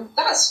about, and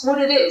that's what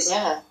it is.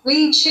 Yeah.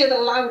 We cheer the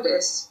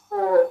loudest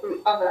for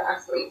the other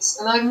athletes,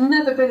 and I've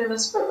never been in a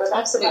sport where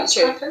that's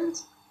happened.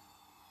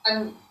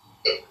 And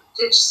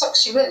it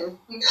sucks you in.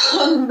 You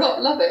can't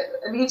not love it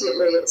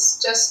immediately.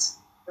 It's just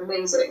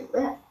amazing.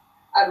 Yeah.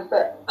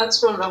 But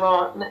that's one of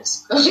our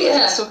next questions.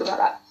 Let's talk about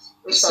that.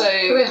 So,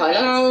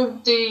 how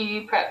do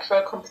you prep for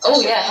a competition?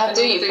 Oh yeah, how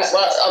do you prep?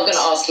 Well, I'm going to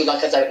ask you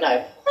like I don't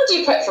know. How do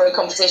you prep for a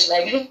competition,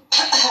 Amy?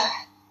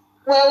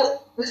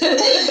 Well,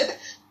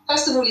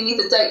 first of all, you need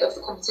the date of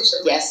the competition.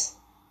 Yes.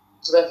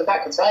 So working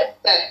backwards, right?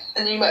 Yeah,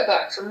 and you work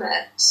back from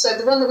there. So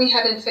the one that we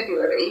had in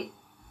February,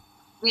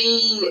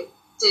 we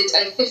did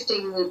a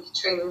 15-week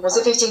training. Was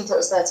it 15 till it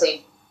was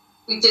 13?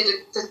 We did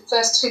it the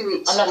first 2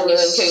 weeks. I'm loving you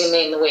including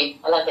me in the we.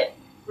 I like it.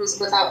 It was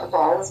without the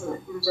bar, wasn't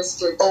it? We just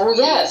did. Oh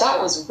yeah, that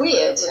was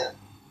weird. Yeah.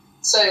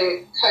 So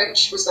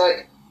coach was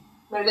like,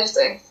 no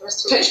lifting for the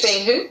rest of 2 weeks. Coach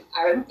being who?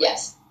 Aaron.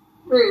 Yes.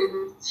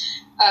 Rude.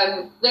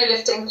 No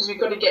lifting because you've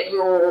got to get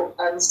your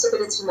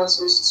stability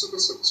muscles super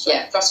strong.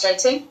 Yeah,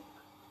 frustrating.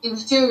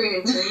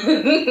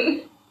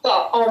 Infuriating.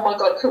 But oh my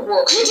god, I couldn't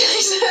walk 3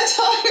 days at a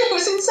time. It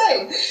was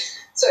insane.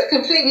 So a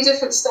completely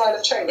different style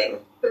of training.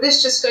 But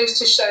this just goes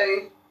to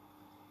show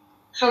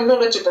how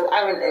knowledgeable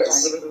Aaron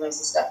is. He really knows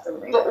his stuff,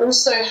 doesn't he? But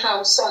also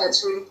how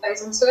science really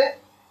plays into it.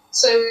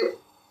 So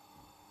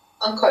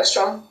I'm quite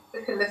strong.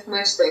 I can lift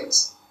most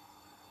things.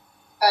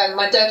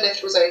 My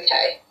deadlift was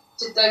okay.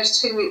 Did those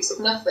 2 weeks of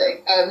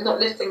nothing, not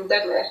lifting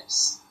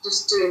deadlifts,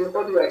 just doing the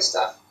bodyweight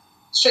stuff,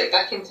 straight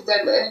back into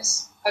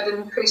deadlifts. I'd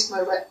increased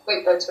my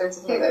weight by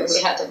 20 kilos.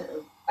 We had, didn't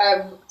we?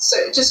 So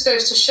it just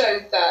goes to show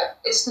that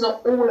it's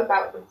not all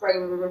about the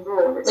brain and the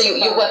brawn. So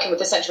you're working with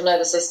the central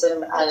nervous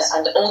system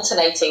and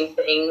alternating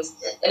things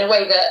in a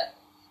way that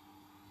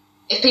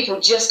if people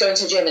just go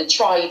into a gym and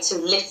try to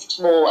lift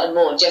more and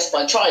more just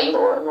by trying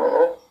more and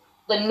more,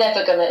 they're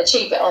never going to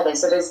achieve it, are they?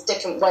 So there's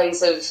different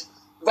ways of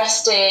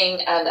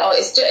resting, and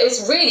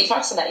it's really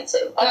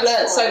fascinating. I've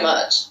learned so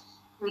much.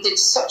 We did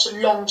such a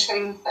long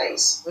training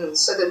phase,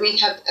 so that we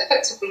had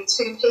effectively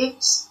 2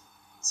 peaks.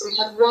 So we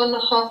had one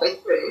halfway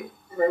through,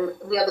 and then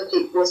the other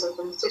peak was on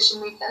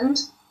competition weekend,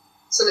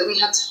 so that we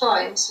had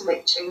time to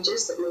make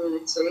changes that we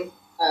needed to,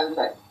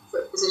 like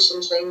foot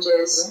position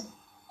changes,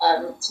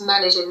 to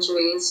manage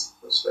injuries,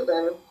 which were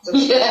there.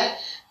 Yeah.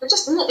 But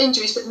just not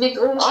injuries, but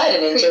niggles. I had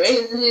an injury.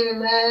 Here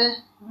and there.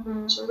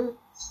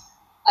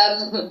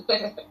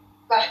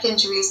 back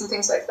injuries and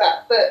things like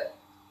that. But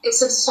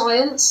it's a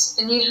science,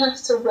 and you have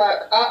to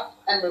work up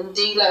and then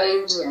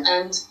deload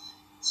and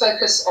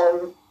focus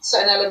on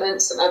certain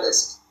elements and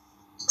others.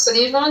 So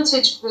the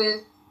advantage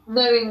with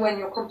knowing when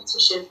your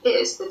competition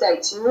is, the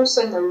dates, you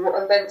also know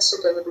what events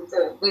you're going to be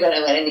doing. We don't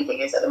know when anything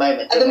is at the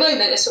moment. At the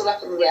moment, it's all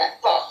up in the air,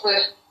 but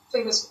we're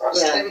fingers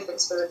crossed,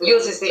 everything's going to be.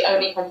 Yours is the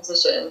only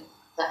competition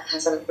that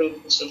hasn't been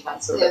officially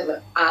cancelled at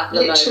the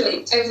Literally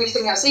moment.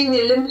 everything else, even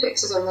the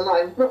Olympics is on the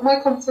line. Not my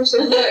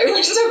competition, no,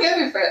 we're still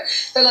going for it.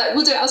 They're like,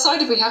 we'll do it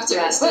outside if we have to.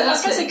 Yeah, but I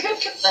suppose they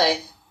could, couldn't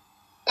they?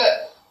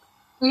 But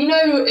we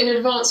know in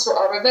advance what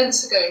our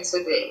events are going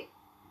to be.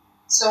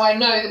 So I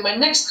know that my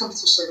next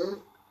competition,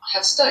 I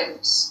have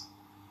stones.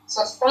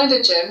 So I find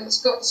a gym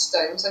that's got the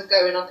stones and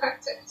go in on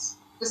practice.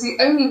 Because the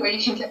only way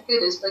you can get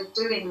good is by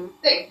doing the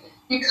thing.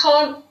 You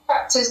can't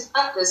practice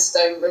at the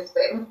stone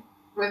lifting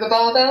with a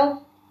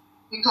barbell.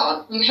 You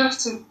can't. You have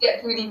to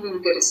get really, really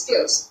good at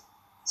skills.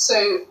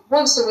 So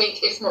once a week,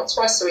 if not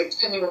twice a week,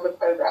 depending on the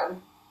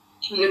programme,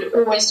 you'd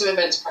always do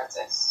events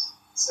practice.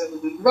 So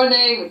we'd be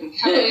running, we'd be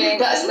carrying.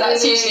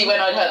 that's usually when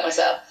I'd hurt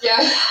myself. Yeah,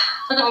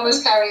 I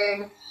was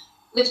carrying,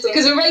 lifting.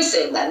 Because we're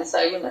racing then,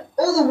 so you know.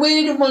 All the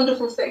weird and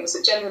wonderful things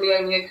that generally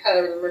only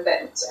occur in an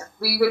event,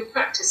 we would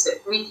practice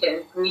it week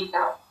in, week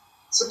out.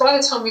 So by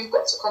the time we've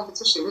got to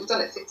competition, we've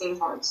done it 15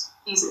 times,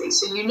 easily.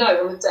 So you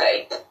know on the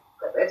day,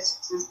 got this,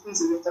 it's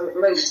easy, we've done it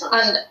loads of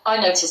times. And I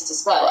noticed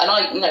as well, and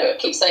I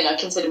keep saying I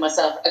consider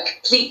myself a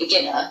complete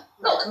beginner,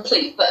 not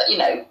complete, but,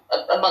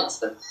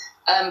 amongst them.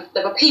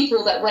 There were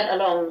people that went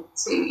along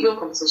to your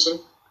competition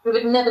who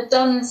had never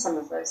done some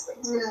of those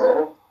things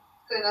before.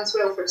 Conan's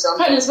Wheel, for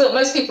example. Conan's Wheel,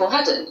 most people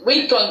hadn't.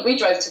 We drove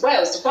to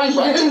Wales to find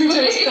one. We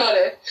drove to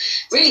Cardiff.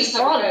 Really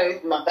fun.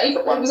 My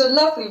favourite one. It was a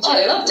lovely gym.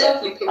 I loved it.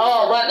 Lovely people.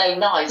 Oh, weren't they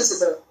nice? This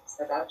is a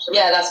step out.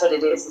 Yeah, that's what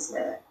it is, isn't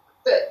it?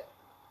 But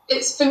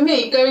it's, for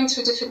me, going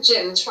to a different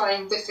gym,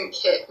 trying different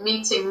kit,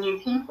 meeting new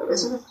people,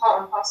 it's all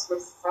part and parcel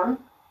of fun.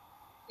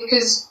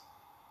 Because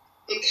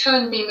it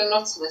can be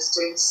monotonous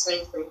doing the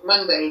same thing.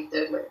 Monday,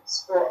 deadlift,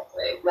 squat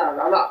day, blah,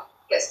 blah, blah.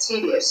 It gets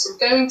tedious. So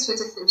going to a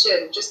different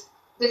gym, just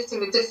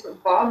lifting a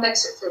different bar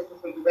makes it feel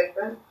completely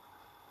different.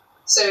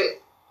 So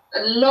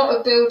a lot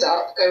of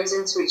build-up goes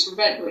into each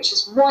event, which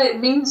is why it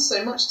means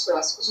so much to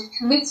us, because we've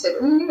committed.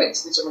 I mean, we went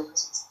to the gym on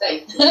Christmas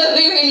Day.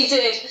 We really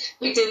did.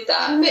 We did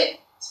that. Commit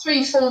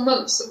 3-4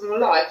 months of your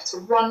life to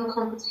one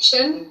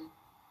competition.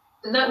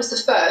 And that was the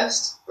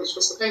first, which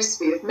was supposed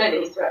to be of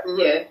many throughout the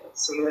year.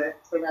 Obviously,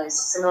 who knows,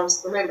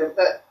 synonymous at the moment.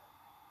 But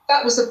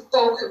that was the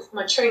bulk of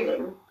my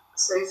training.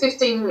 So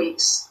 15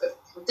 weeks of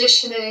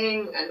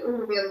conditioning and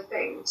all of the other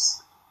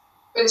things.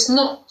 But it's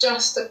not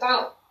just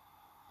about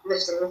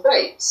lifting the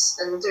weights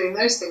and doing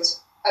those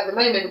things. At the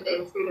moment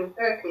in Freedom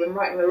Therapy, I'm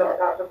writing a lot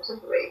about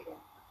recovery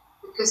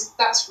because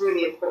that's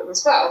really important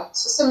as well.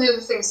 So some of the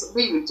other things that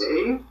we would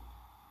do,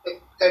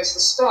 go to the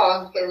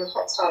spa, get in the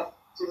hot tub,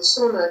 do the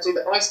sauna, do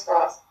the ice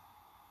bath,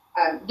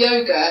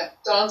 yoga,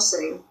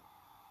 dancing.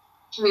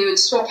 We would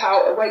swap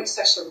out a weight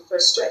session for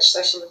a stretch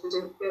session if we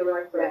didn't feel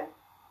like it.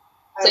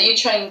 So you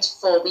trained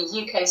for the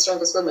UK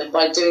Strongest Woman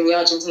by doing the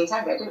Argentine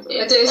tango, didn't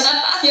you? I did,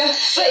 yeah.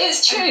 But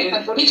it's true,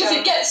 because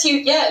it gets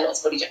you, lots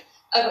of body jump.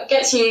 It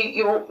gets you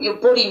your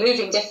body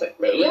moving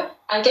differently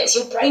and gets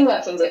your brain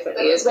working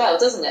differently as well,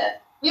 doesn't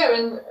it? Yeah,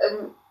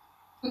 and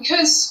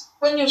because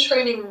when you're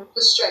training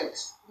for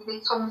strength, you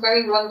become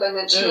very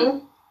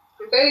one-dimensional.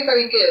 You're very,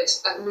 very good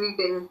at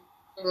moving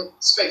in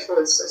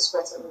straightforward, so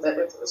squatting,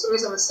 it's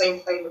always on the same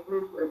plane of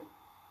movement.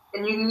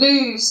 And you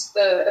lose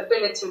the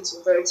ability to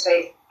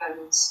rotate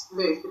and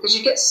move because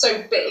you get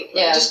so big,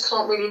 you just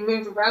can't really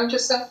move around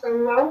yourself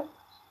very well.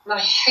 And I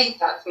hate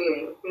that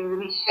feeling, being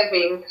really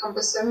heavy and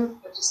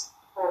cumbersome. It just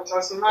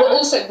drives me mad. But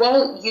also,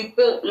 while you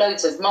built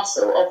loads of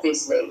muscle,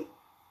 obviously,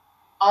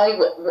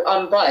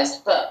 I'm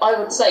biased, but I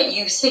would say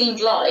you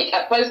seemed like,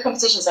 at both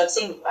competitions I've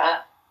seen you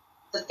at,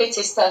 the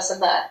fittest person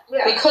there.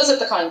 Yeah. Because of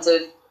the kind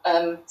of,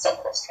 it's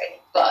not cross training,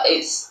 but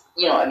it's,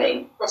 you know what I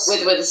mean,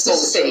 with a small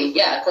C,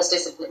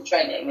 cross-discipline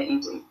training that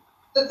you do.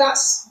 But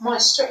that's my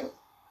strength,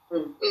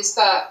 is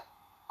that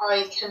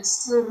I can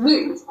still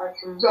move, I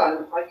can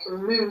run, I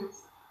can move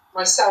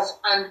myself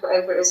and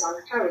whatever it is I'm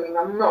carrying.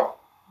 I'm not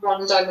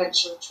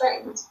one-dimensional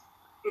trained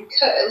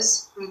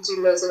because we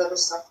do loads of other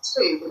stuff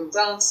too, the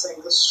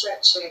dancing, the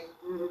stretching.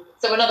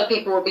 So when other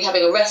people will be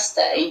having a rest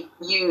day,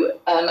 you,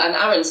 and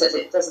Aaron says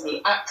it, doesn't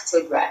he,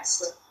 active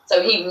rest.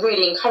 So he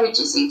really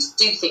encourages you to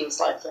do things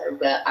like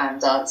yoga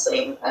and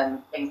dancing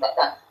and things like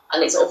that.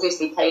 And it's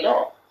obviously paid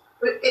off.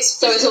 But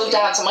it's all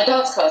down to my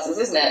dance classes,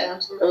 isn't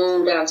it?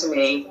 All down to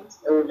me.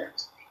 All down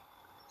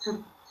to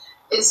me.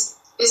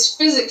 It's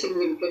physically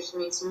really good for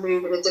me to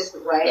move in a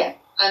different way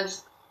and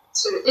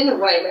to, in a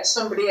way, let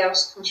somebody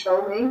else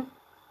control me.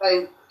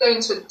 Like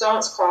going to a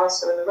dance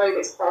class or an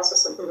aerobics class or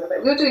something like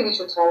that, you're doing as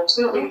you're told,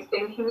 you're not really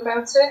thinking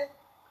about it.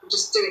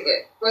 Just doing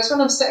it. Whereas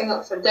when I'm setting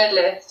up for a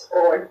deadlift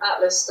or an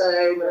Atlas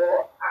stone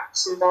or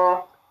axle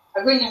bar, I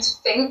really have to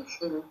think,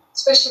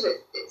 especially if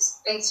it's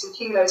 80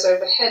 kilos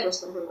overhead or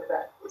something like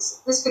that.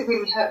 This could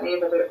really hurt me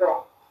if I do it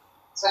wrong.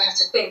 So I have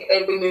to think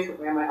every movement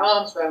around my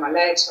arms, around my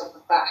legs, around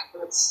my back,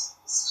 and it's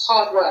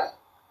hard work.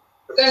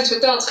 But going to a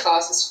dance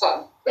class is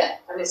fun,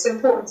 and it's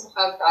important to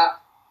have that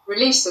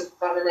release of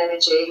fun and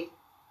energy,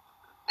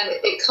 and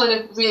it kind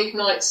of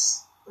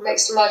reignites, it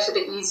makes life a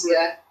bit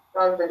easier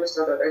rather than just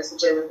go to the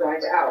gym and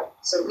grind it out.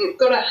 So you've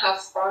got to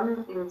have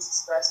fun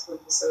interspersed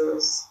with the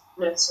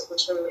seriousness of the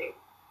training.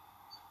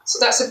 So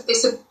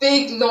it's a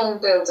big, long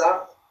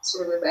build-up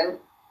to an event.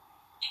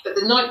 But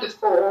the night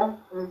before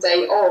and the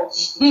day of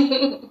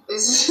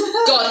is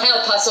God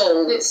help us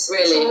all. It's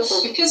really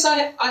awful because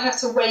I have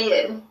to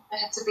weigh in. I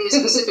have to be a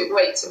specific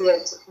weight to be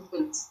able to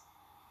compete.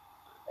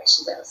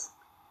 Actually, does.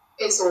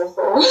 It's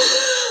awful.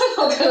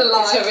 I'm not gonna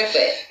lie. It's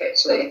horrific,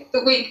 actually.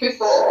 The week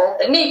before,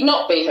 it need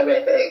not be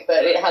horrific,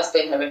 but it has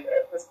been horrific.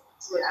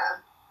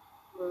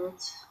 Yeah.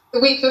 The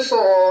week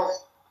before,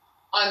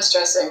 I'm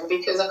stressing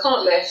because I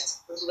can't lift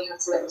because you have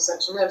to let the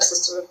central nervous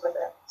system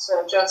recover. So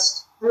I'm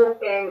just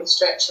walking,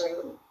 stretching,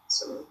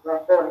 sort of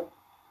like going.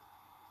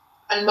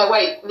 And my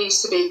weight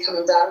needs to be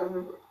coming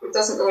down. It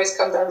doesn't always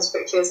come down as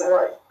quickly as I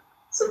like.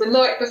 So the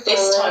night before...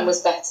 This time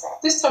was better.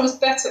 This time was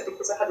better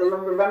because I had a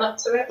longer run up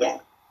to it. Yeah.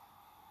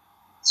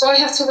 So I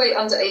have to weigh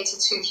under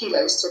 82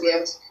 kilos to be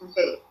able to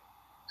compete.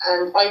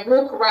 And I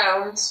walk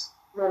around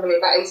normally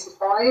about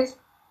 85.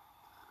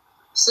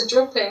 So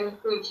dropping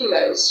 3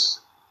 kilos,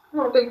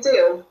 not a big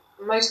deal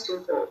for most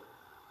people.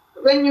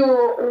 But when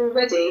you're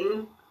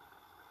already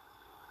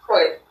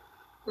quite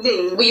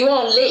lean... Well, you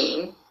are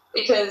lean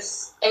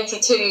because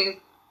 82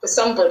 for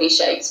some body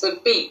shapes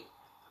would be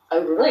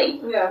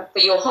overweight for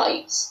your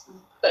height,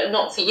 but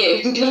not for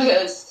you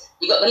because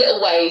you got the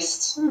little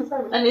waist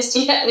and it's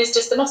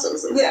just the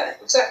muscles. Yeah,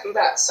 exactly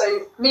that.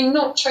 So me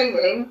not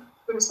training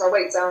brings my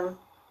weight down,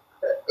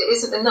 but it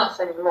isn't enough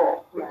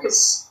anymore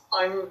because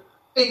I'm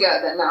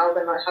bigger than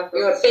I have been.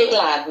 You're a big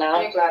lad now.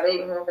 Big lad,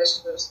 eating more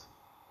vegetables.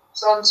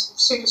 So I'm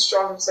super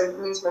strong, so it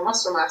needs more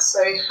muscle mass.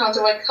 So how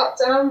do I cut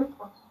down?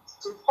 I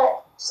have to do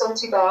hot,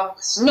 salty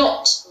baths.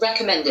 Not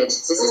recommended.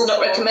 This is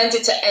not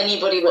recommended to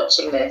anybody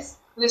watching this.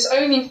 And it's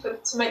only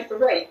to make the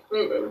weight,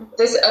 really.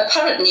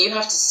 Apparently you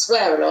have to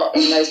swear a lot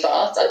in those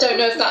baths. I don't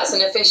know if that's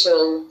an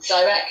official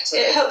directive.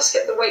 It helps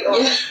get the weight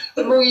on. Yeah.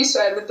 The more you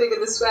swear, the bigger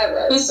the swear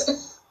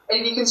words.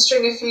 And you can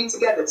string a few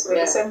together to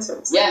make a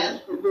sentence. Yeah.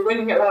 You're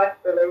winning at life,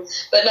 really.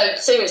 But no,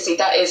 seriously,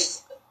 that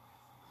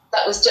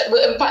was just...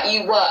 In fact,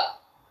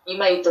 you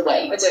made the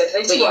weight. I did.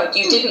 But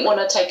you didn't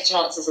want to take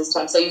chances this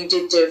time, so you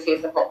did do a few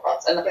of the hot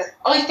baths. And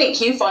I think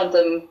you find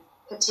them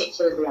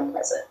particularly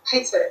unpleasant.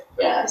 Hate it.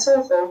 Yeah. It's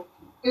awful.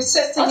 I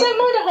don't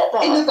mind a hot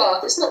bath. In the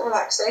bath, it's not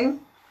relaxing.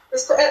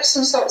 It's got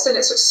Epsom salts in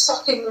it, so it's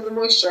sucking all the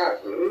moisture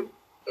out of you.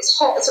 It's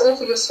hot, it's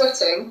awful, you're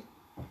sweating.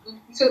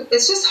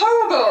 It's just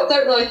horrible. I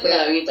don't like it.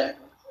 No, you don't.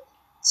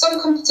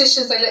 Some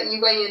competitions, they let you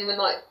weigh in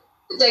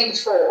the day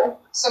before.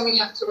 Some you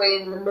have to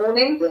weigh in the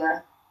morning. Yeah.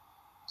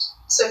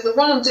 So the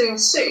one I'm doing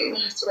soon,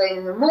 I have to weigh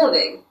in the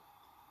morning.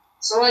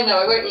 So I know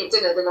I won't eat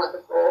dinner the night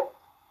before.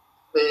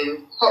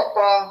 Boo. Hot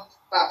bath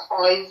about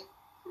 5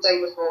 the day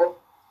before.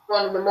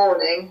 1 in the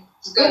morning.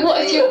 But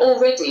what if you're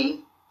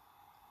already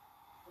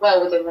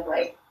well within the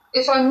weight?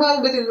 If I'm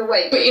well within the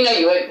weight, but you know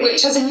you won't be,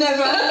 which has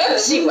never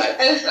happened, you won't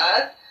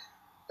ever,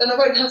 then I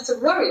won't have to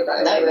worry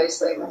about any of those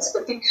things.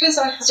 But because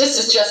I have just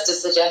a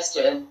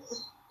suggestion.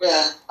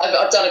 Yeah,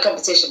 I've done a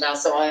competition now,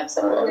 so I am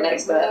somewhat an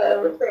expert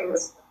at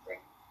things.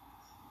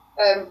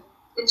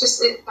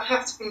 I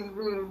have to be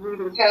really,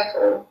 really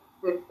careful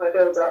with my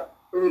build up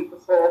the week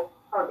before.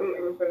 Can't eat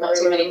anything. Not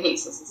too many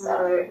pizzas and stuff.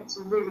 No, it's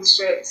really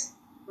strict.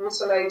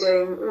 Water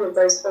loading, all of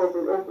those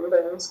horrible, awful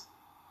things.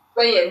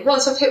 Weigh in.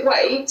 Once I've hit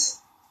weight,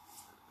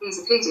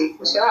 easy peasy,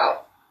 can chill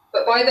out.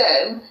 But by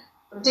then,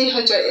 I'm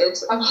dehydrated,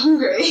 I'm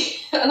hungry,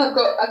 and I've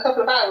got a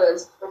couple of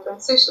hours for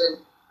competition.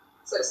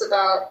 So it's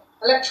about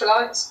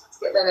electrolytes to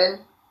get them in,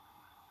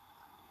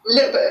 a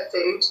little bit of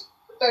food,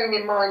 but bearing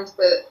in mind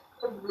that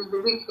probably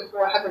the week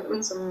before I haven't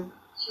eaten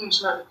a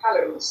huge amount of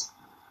calories.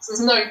 So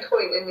there's no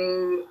point in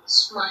me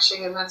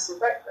smashing a massive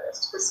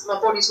breakfast because my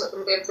body's not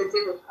going to be able to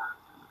deal with that.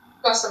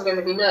 Plus I'm going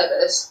to be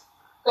nervous.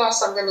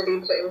 Plus I'm going to be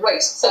putting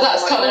weight. So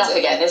that's coming up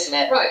again, isn't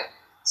it? Right.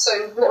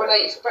 So what would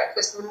I eat for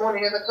breakfast in the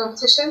morning of a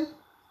competition?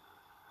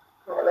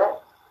 Not a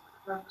lot.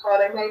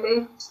 Avocado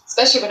maybe.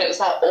 Especially when it was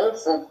that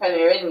awful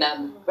Premier Inn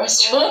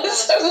restaurant.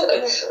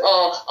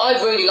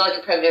 I really like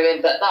a Premier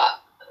Inn, but that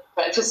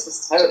breakfast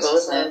was terrible,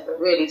 wasn't it?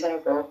 Really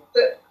terrible.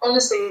 But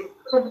honestly,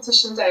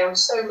 competition day, I'm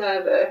so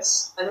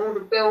nervous, and all the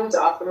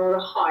build-up and all the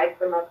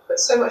hype, and I've put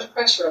so much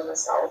pressure on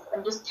myself.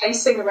 I'm just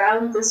pacing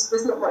around.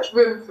 There's not much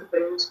room for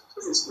food.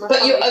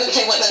 But you're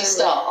okay once you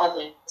start,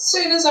 aren't you? As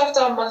soon as I've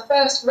done my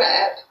first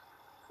rep,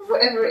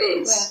 whatever it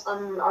is,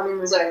 I'm in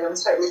the zone. I'm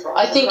totally fine.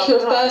 I think your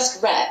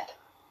first rep,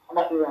 I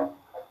might be wrong,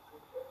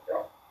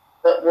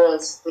 but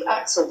was the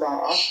axle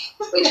bar,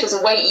 which was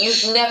a weight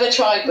you've never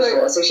tried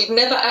before, so she'd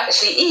never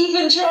actually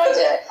even tried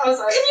it. I was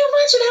like, can you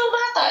imagine how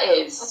mad that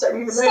is? I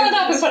don't even know. Stand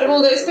up in front of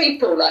all those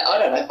people, like, I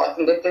don't know if I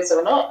can lift this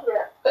or not.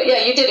 Yeah. But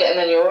yeah, you did it and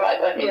then you're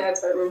alright, weren't you? Yeah,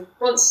 totally.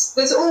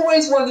 There's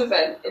always one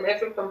event in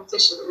every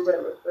competition that you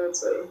don't look forward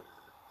to.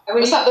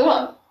 Was that the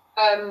one?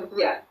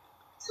 Yeah.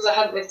 because I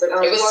hadn't lifted.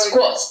 It was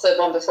squats the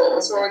one before. I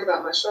was worried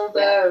about my shoulder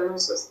and all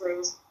sorts of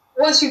things.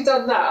 Once you've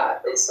done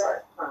that, it's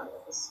like,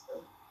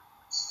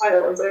 I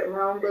don't want to do it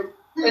now, I'm good.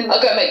 And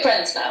I'll go and make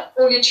friends now.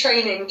 All your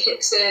training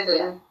kicks in,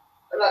 and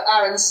like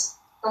Aaron's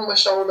on my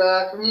shoulder,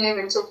 I can hear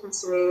him talking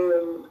to me,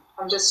 and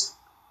I'm just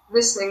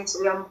listening to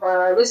the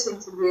umpire,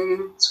 listening to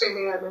you,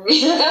 screaming at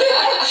me,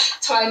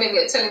 timing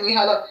it, telling me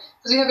how long.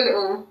 Because we have a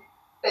little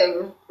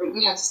thing that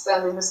you have to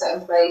stand in a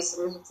certain place,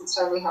 and you have to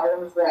tell me how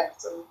long is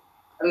left.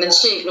 And then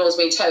she ignores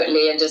me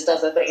totally and just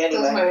does her thing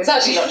anyway. It's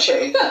actually not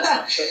true. That's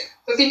not true.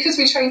 But because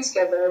we train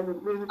together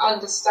and we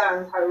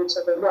understand how each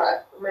other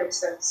work, it makes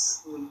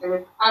sense. And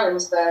if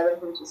Aaron's there,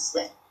 then he just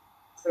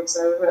takes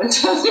over and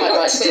tells me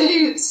what to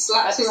do,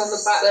 slaps you on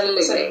the back,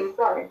 absolutely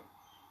fine.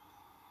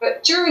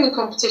 But during a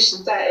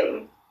competition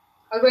day,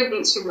 I won't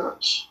eat too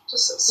much.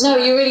 Just no,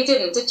 you really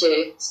didn't, did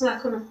you?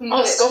 Snack on a few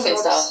bits and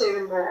bobs here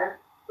and there.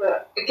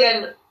 But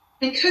again,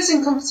 because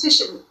in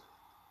competition,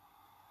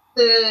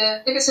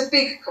 if it's a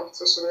big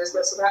competition, there's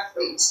lots of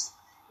athletes,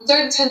 you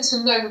don't tend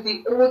to know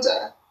the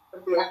order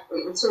of the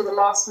athlete until the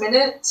last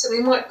minute, so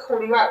they might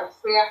call you out with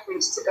 3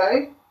 athletes to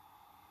go.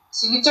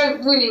 So you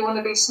don't really want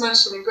to be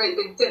smashing a great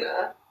big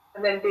dinner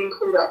and then being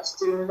called up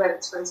to do an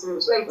event 20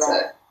 minutes later.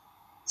 Right.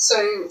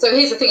 So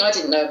here's the thing I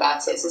didn't know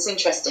about it. So it's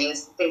interesting.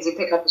 It's things you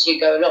pick up as you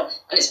go along.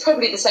 And it's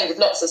probably the same with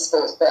lots of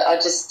sports, but I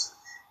just,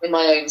 in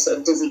my own sort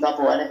of dizzy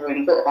bubble, I never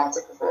really thought about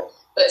it before.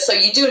 But so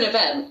you do an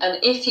event, and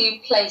if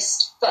you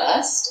placed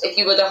first, if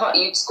you were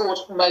you scored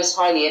most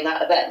highly in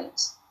that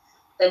event,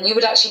 then you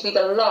would actually be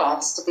the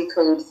last to be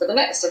called for the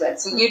next event.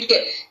 So you'd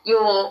get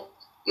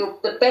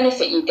the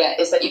benefit you get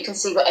is that you can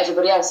see what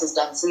everybody else has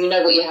done, so you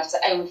know what you have to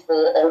aim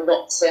for or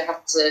not to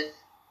have to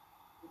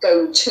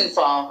go too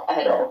far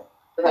ahead of.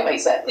 Does that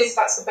make sense? If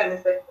that's a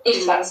benefit.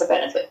 If that's a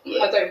benefit for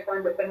you. I don't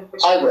find it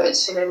beneficial. I would.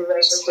 In any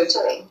way, shape, or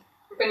form.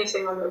 If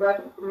anything, I'm not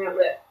working for me out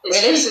yet. It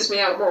stresses me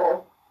out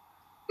more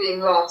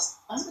being last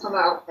to come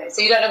out. Okay.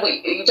 So you don't know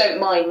you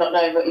don't mind not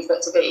knowing what you've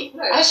got to be.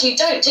 No. Actually, you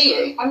don't, do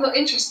you? I'm not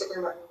interested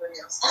in what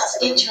anybody else. That's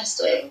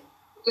interesting.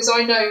 Because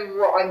I know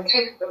what I'm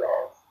capable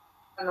of,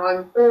 and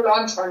all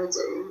I'm trying to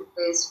do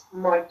is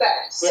my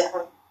best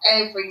on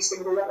every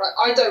single level.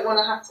 I don't want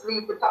to have to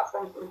leave the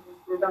platform thinking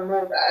we've done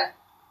more there.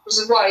 Which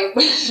is why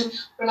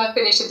when I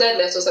finish a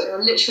deadlift or something,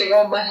 I'm literally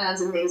on my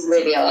hands and knees.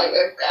 Really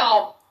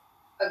are.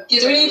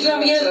 Do we need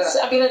an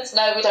ambulance?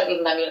 No, we don't need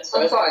an ambulance.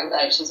 I'm fine.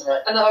 No, she's all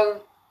right. And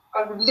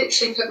I would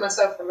literally put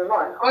myself on the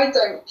line. I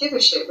don't give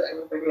a shit what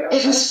anybody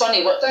else. It was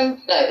funny.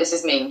 No, this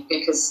is mean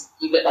because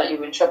you look like you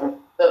were in trouble.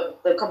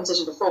 But the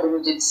competition before, when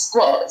we did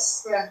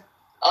squats,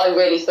 I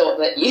really thought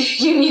that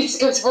you needed to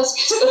go to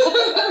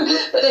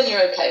hospital. But then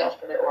you're okay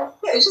after a little while.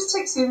 Yeah, it just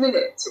takes you a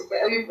minute to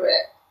get over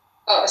it.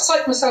 I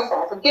psych myself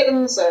up and get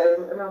in the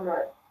zone, and I'm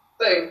like,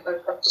 boom,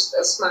 I've just got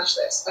to smash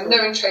this. I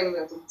know in training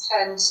I do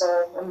 10,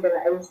 so I'm going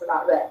to aim for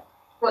that there.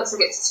 Once I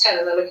get to 10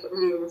 and I look at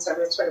you and tell me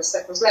there's 20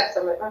 seconds left,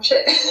 I'm like, oh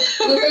shit,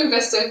 we'll go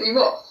invest a few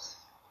more.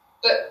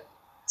 But,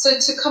 so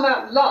to come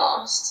out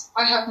last,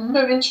 I have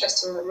no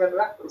interest in what the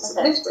other athletes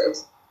have lifted.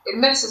 It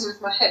messes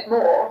with my head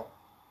more,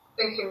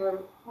 thinking,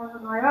 well, why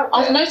am I out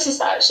there? I've noticed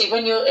that actually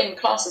when you're in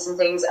classes and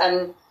things,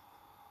 and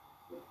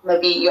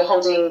maybe you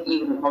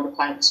wouldn't hold a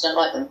plank because you don't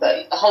like them,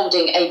 but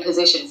holding a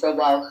position for a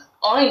while,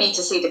 I need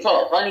to see the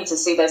clock. I need to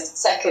see those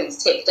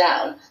seconds tick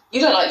down.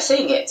 You don't like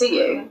seeing it, do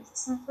you?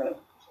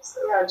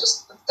 I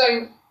just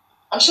don't.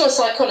 I'm sure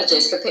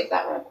psychologists could pick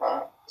that one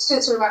apart.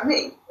 It's all about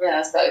me. Yeah,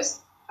 I suppose.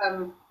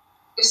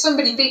 If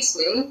somebody beats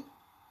me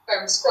fair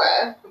and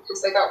square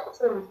because they've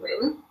outperformed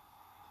me,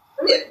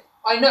 brilliant.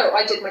 I know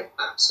I did my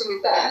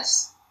absolute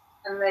best,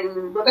 and they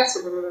were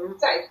better than me on the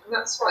day, and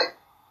that's fine.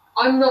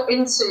 I'm not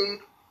into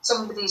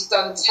somebody's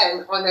done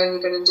 10, I'm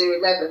only going to do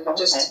 11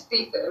 just to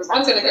beat them.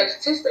 I'm going to go for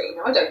 15.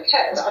 I don't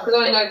care because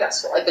I know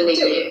that's what I believe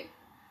do. You.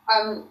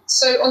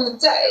 So on the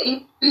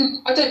day,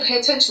 I don't pay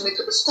attention. They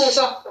put the scores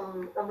up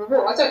on the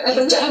wall. I don't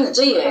ever know.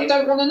 Do you? I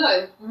don't want to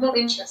know. I'm not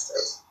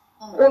interested.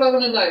 All I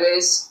want to know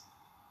is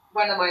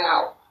when am I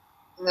out?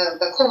 And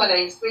they'll call my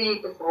name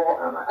 3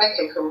 before, and I'm like,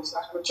 okay, cool. So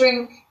I have a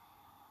drink,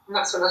 and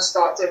that's when I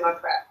start doing my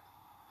prep.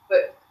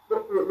 But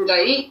what would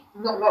I eat?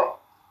 Not a lot,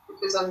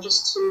 because I'm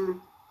just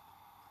too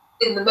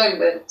in the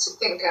moment to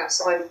think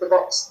outside of the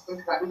box and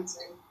think about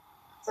eating.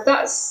 So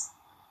that's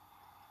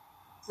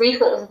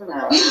 3/4 of an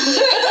hour.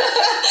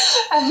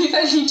 And you've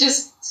only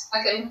just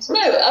No,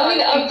 I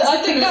mean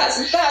I think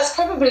that's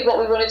probably what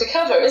we wanted to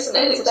cover, isn't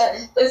it?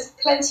 So there's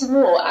plenty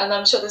more, and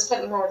I'm sure there's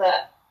plenty more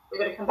that we're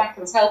going to come back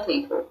and tell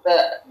people.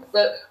 But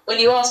when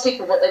you ask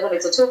people what they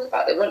wanted to talk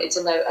about, they wanted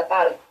to know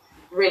about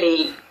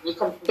really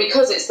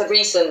because it's the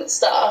recent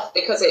stuff,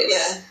 because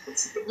it's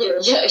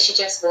she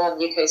just won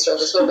UK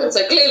Strongest Woman,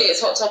 so clearly it's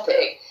hot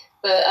topic.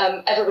 But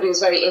everybody was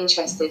very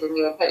interested in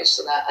your approach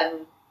to that,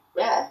 and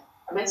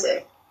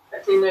amazing.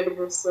 Hopefully nobody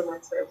will steal my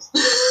tips.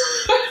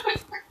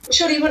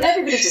 Surely you want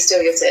everybody to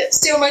steal your tips.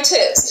 Steal my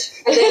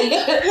tips. And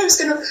then who's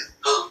going to...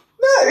 Oh,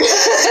 no.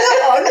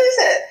 What is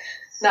it?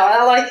 No,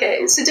 I like it.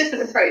 It's a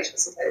different approach, I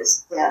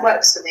suppose. Yeah. It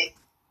works for me.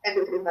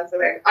 Everybody has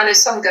their own. I know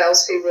some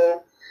girls who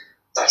will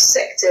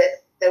dissect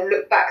it they'll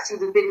look back through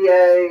the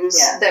videos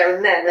there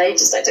and then. They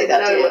just don't do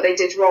that. Know what they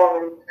did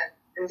wrong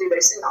and do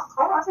those things.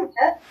 I don't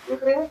care. You're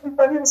going to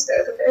 5 minutes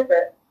ago. Look over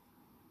it.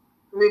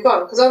 Move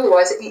on, because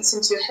otherwise it eats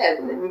into your head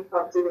and then you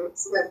can't do it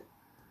again.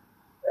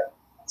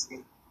 That's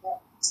good.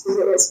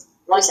 It is.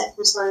 Like it?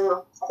 Just signing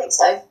off. I think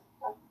so.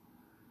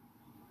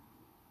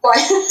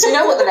 Bye. Do you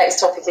know what the next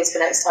topic is for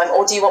next time,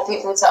 or do you want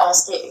people to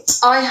ask you?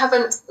 I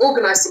haven't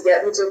organised it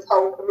yet. We'll do a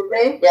poll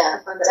probably. Yeah,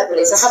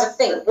 definitely. So have a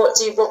think. What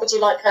would you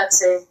like her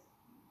to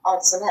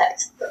answer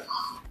next?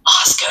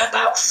 Ask her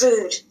about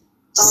food.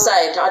 Just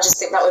saying. I just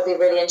think that would be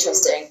really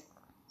interesting.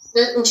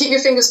 And keep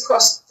your fingers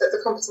crossed that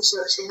the competition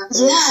actually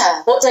happens.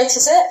 Yeah. What date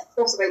is it?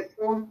 4th of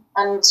April.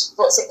 And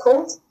what's it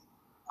called?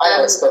 I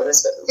know it's called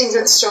this, but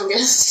England's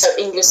Strongest. So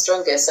English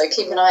Strongest. So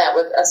keep an eye out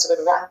as to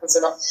whether that happens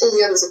or not. All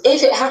the others.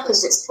 If it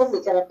happens, it's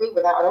probably going to be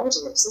without an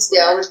audience, isn't it?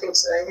 Yeah, I would think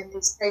so. In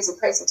these crazy,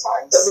 crazy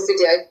times. But the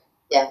video.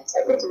 Yeah,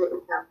 totally. We'll do what we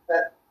can.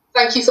 But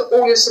thank you for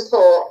all your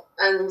support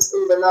and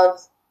all the love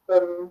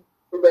from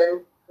the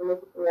win and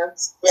everything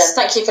else. Yeah,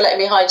 thank you for letting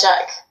me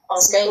hijack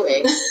Ask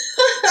Amy.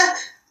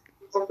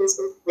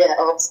 Obviously. Yeah,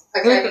 obviously.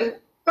 Okay.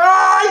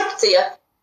 Bye! See ya.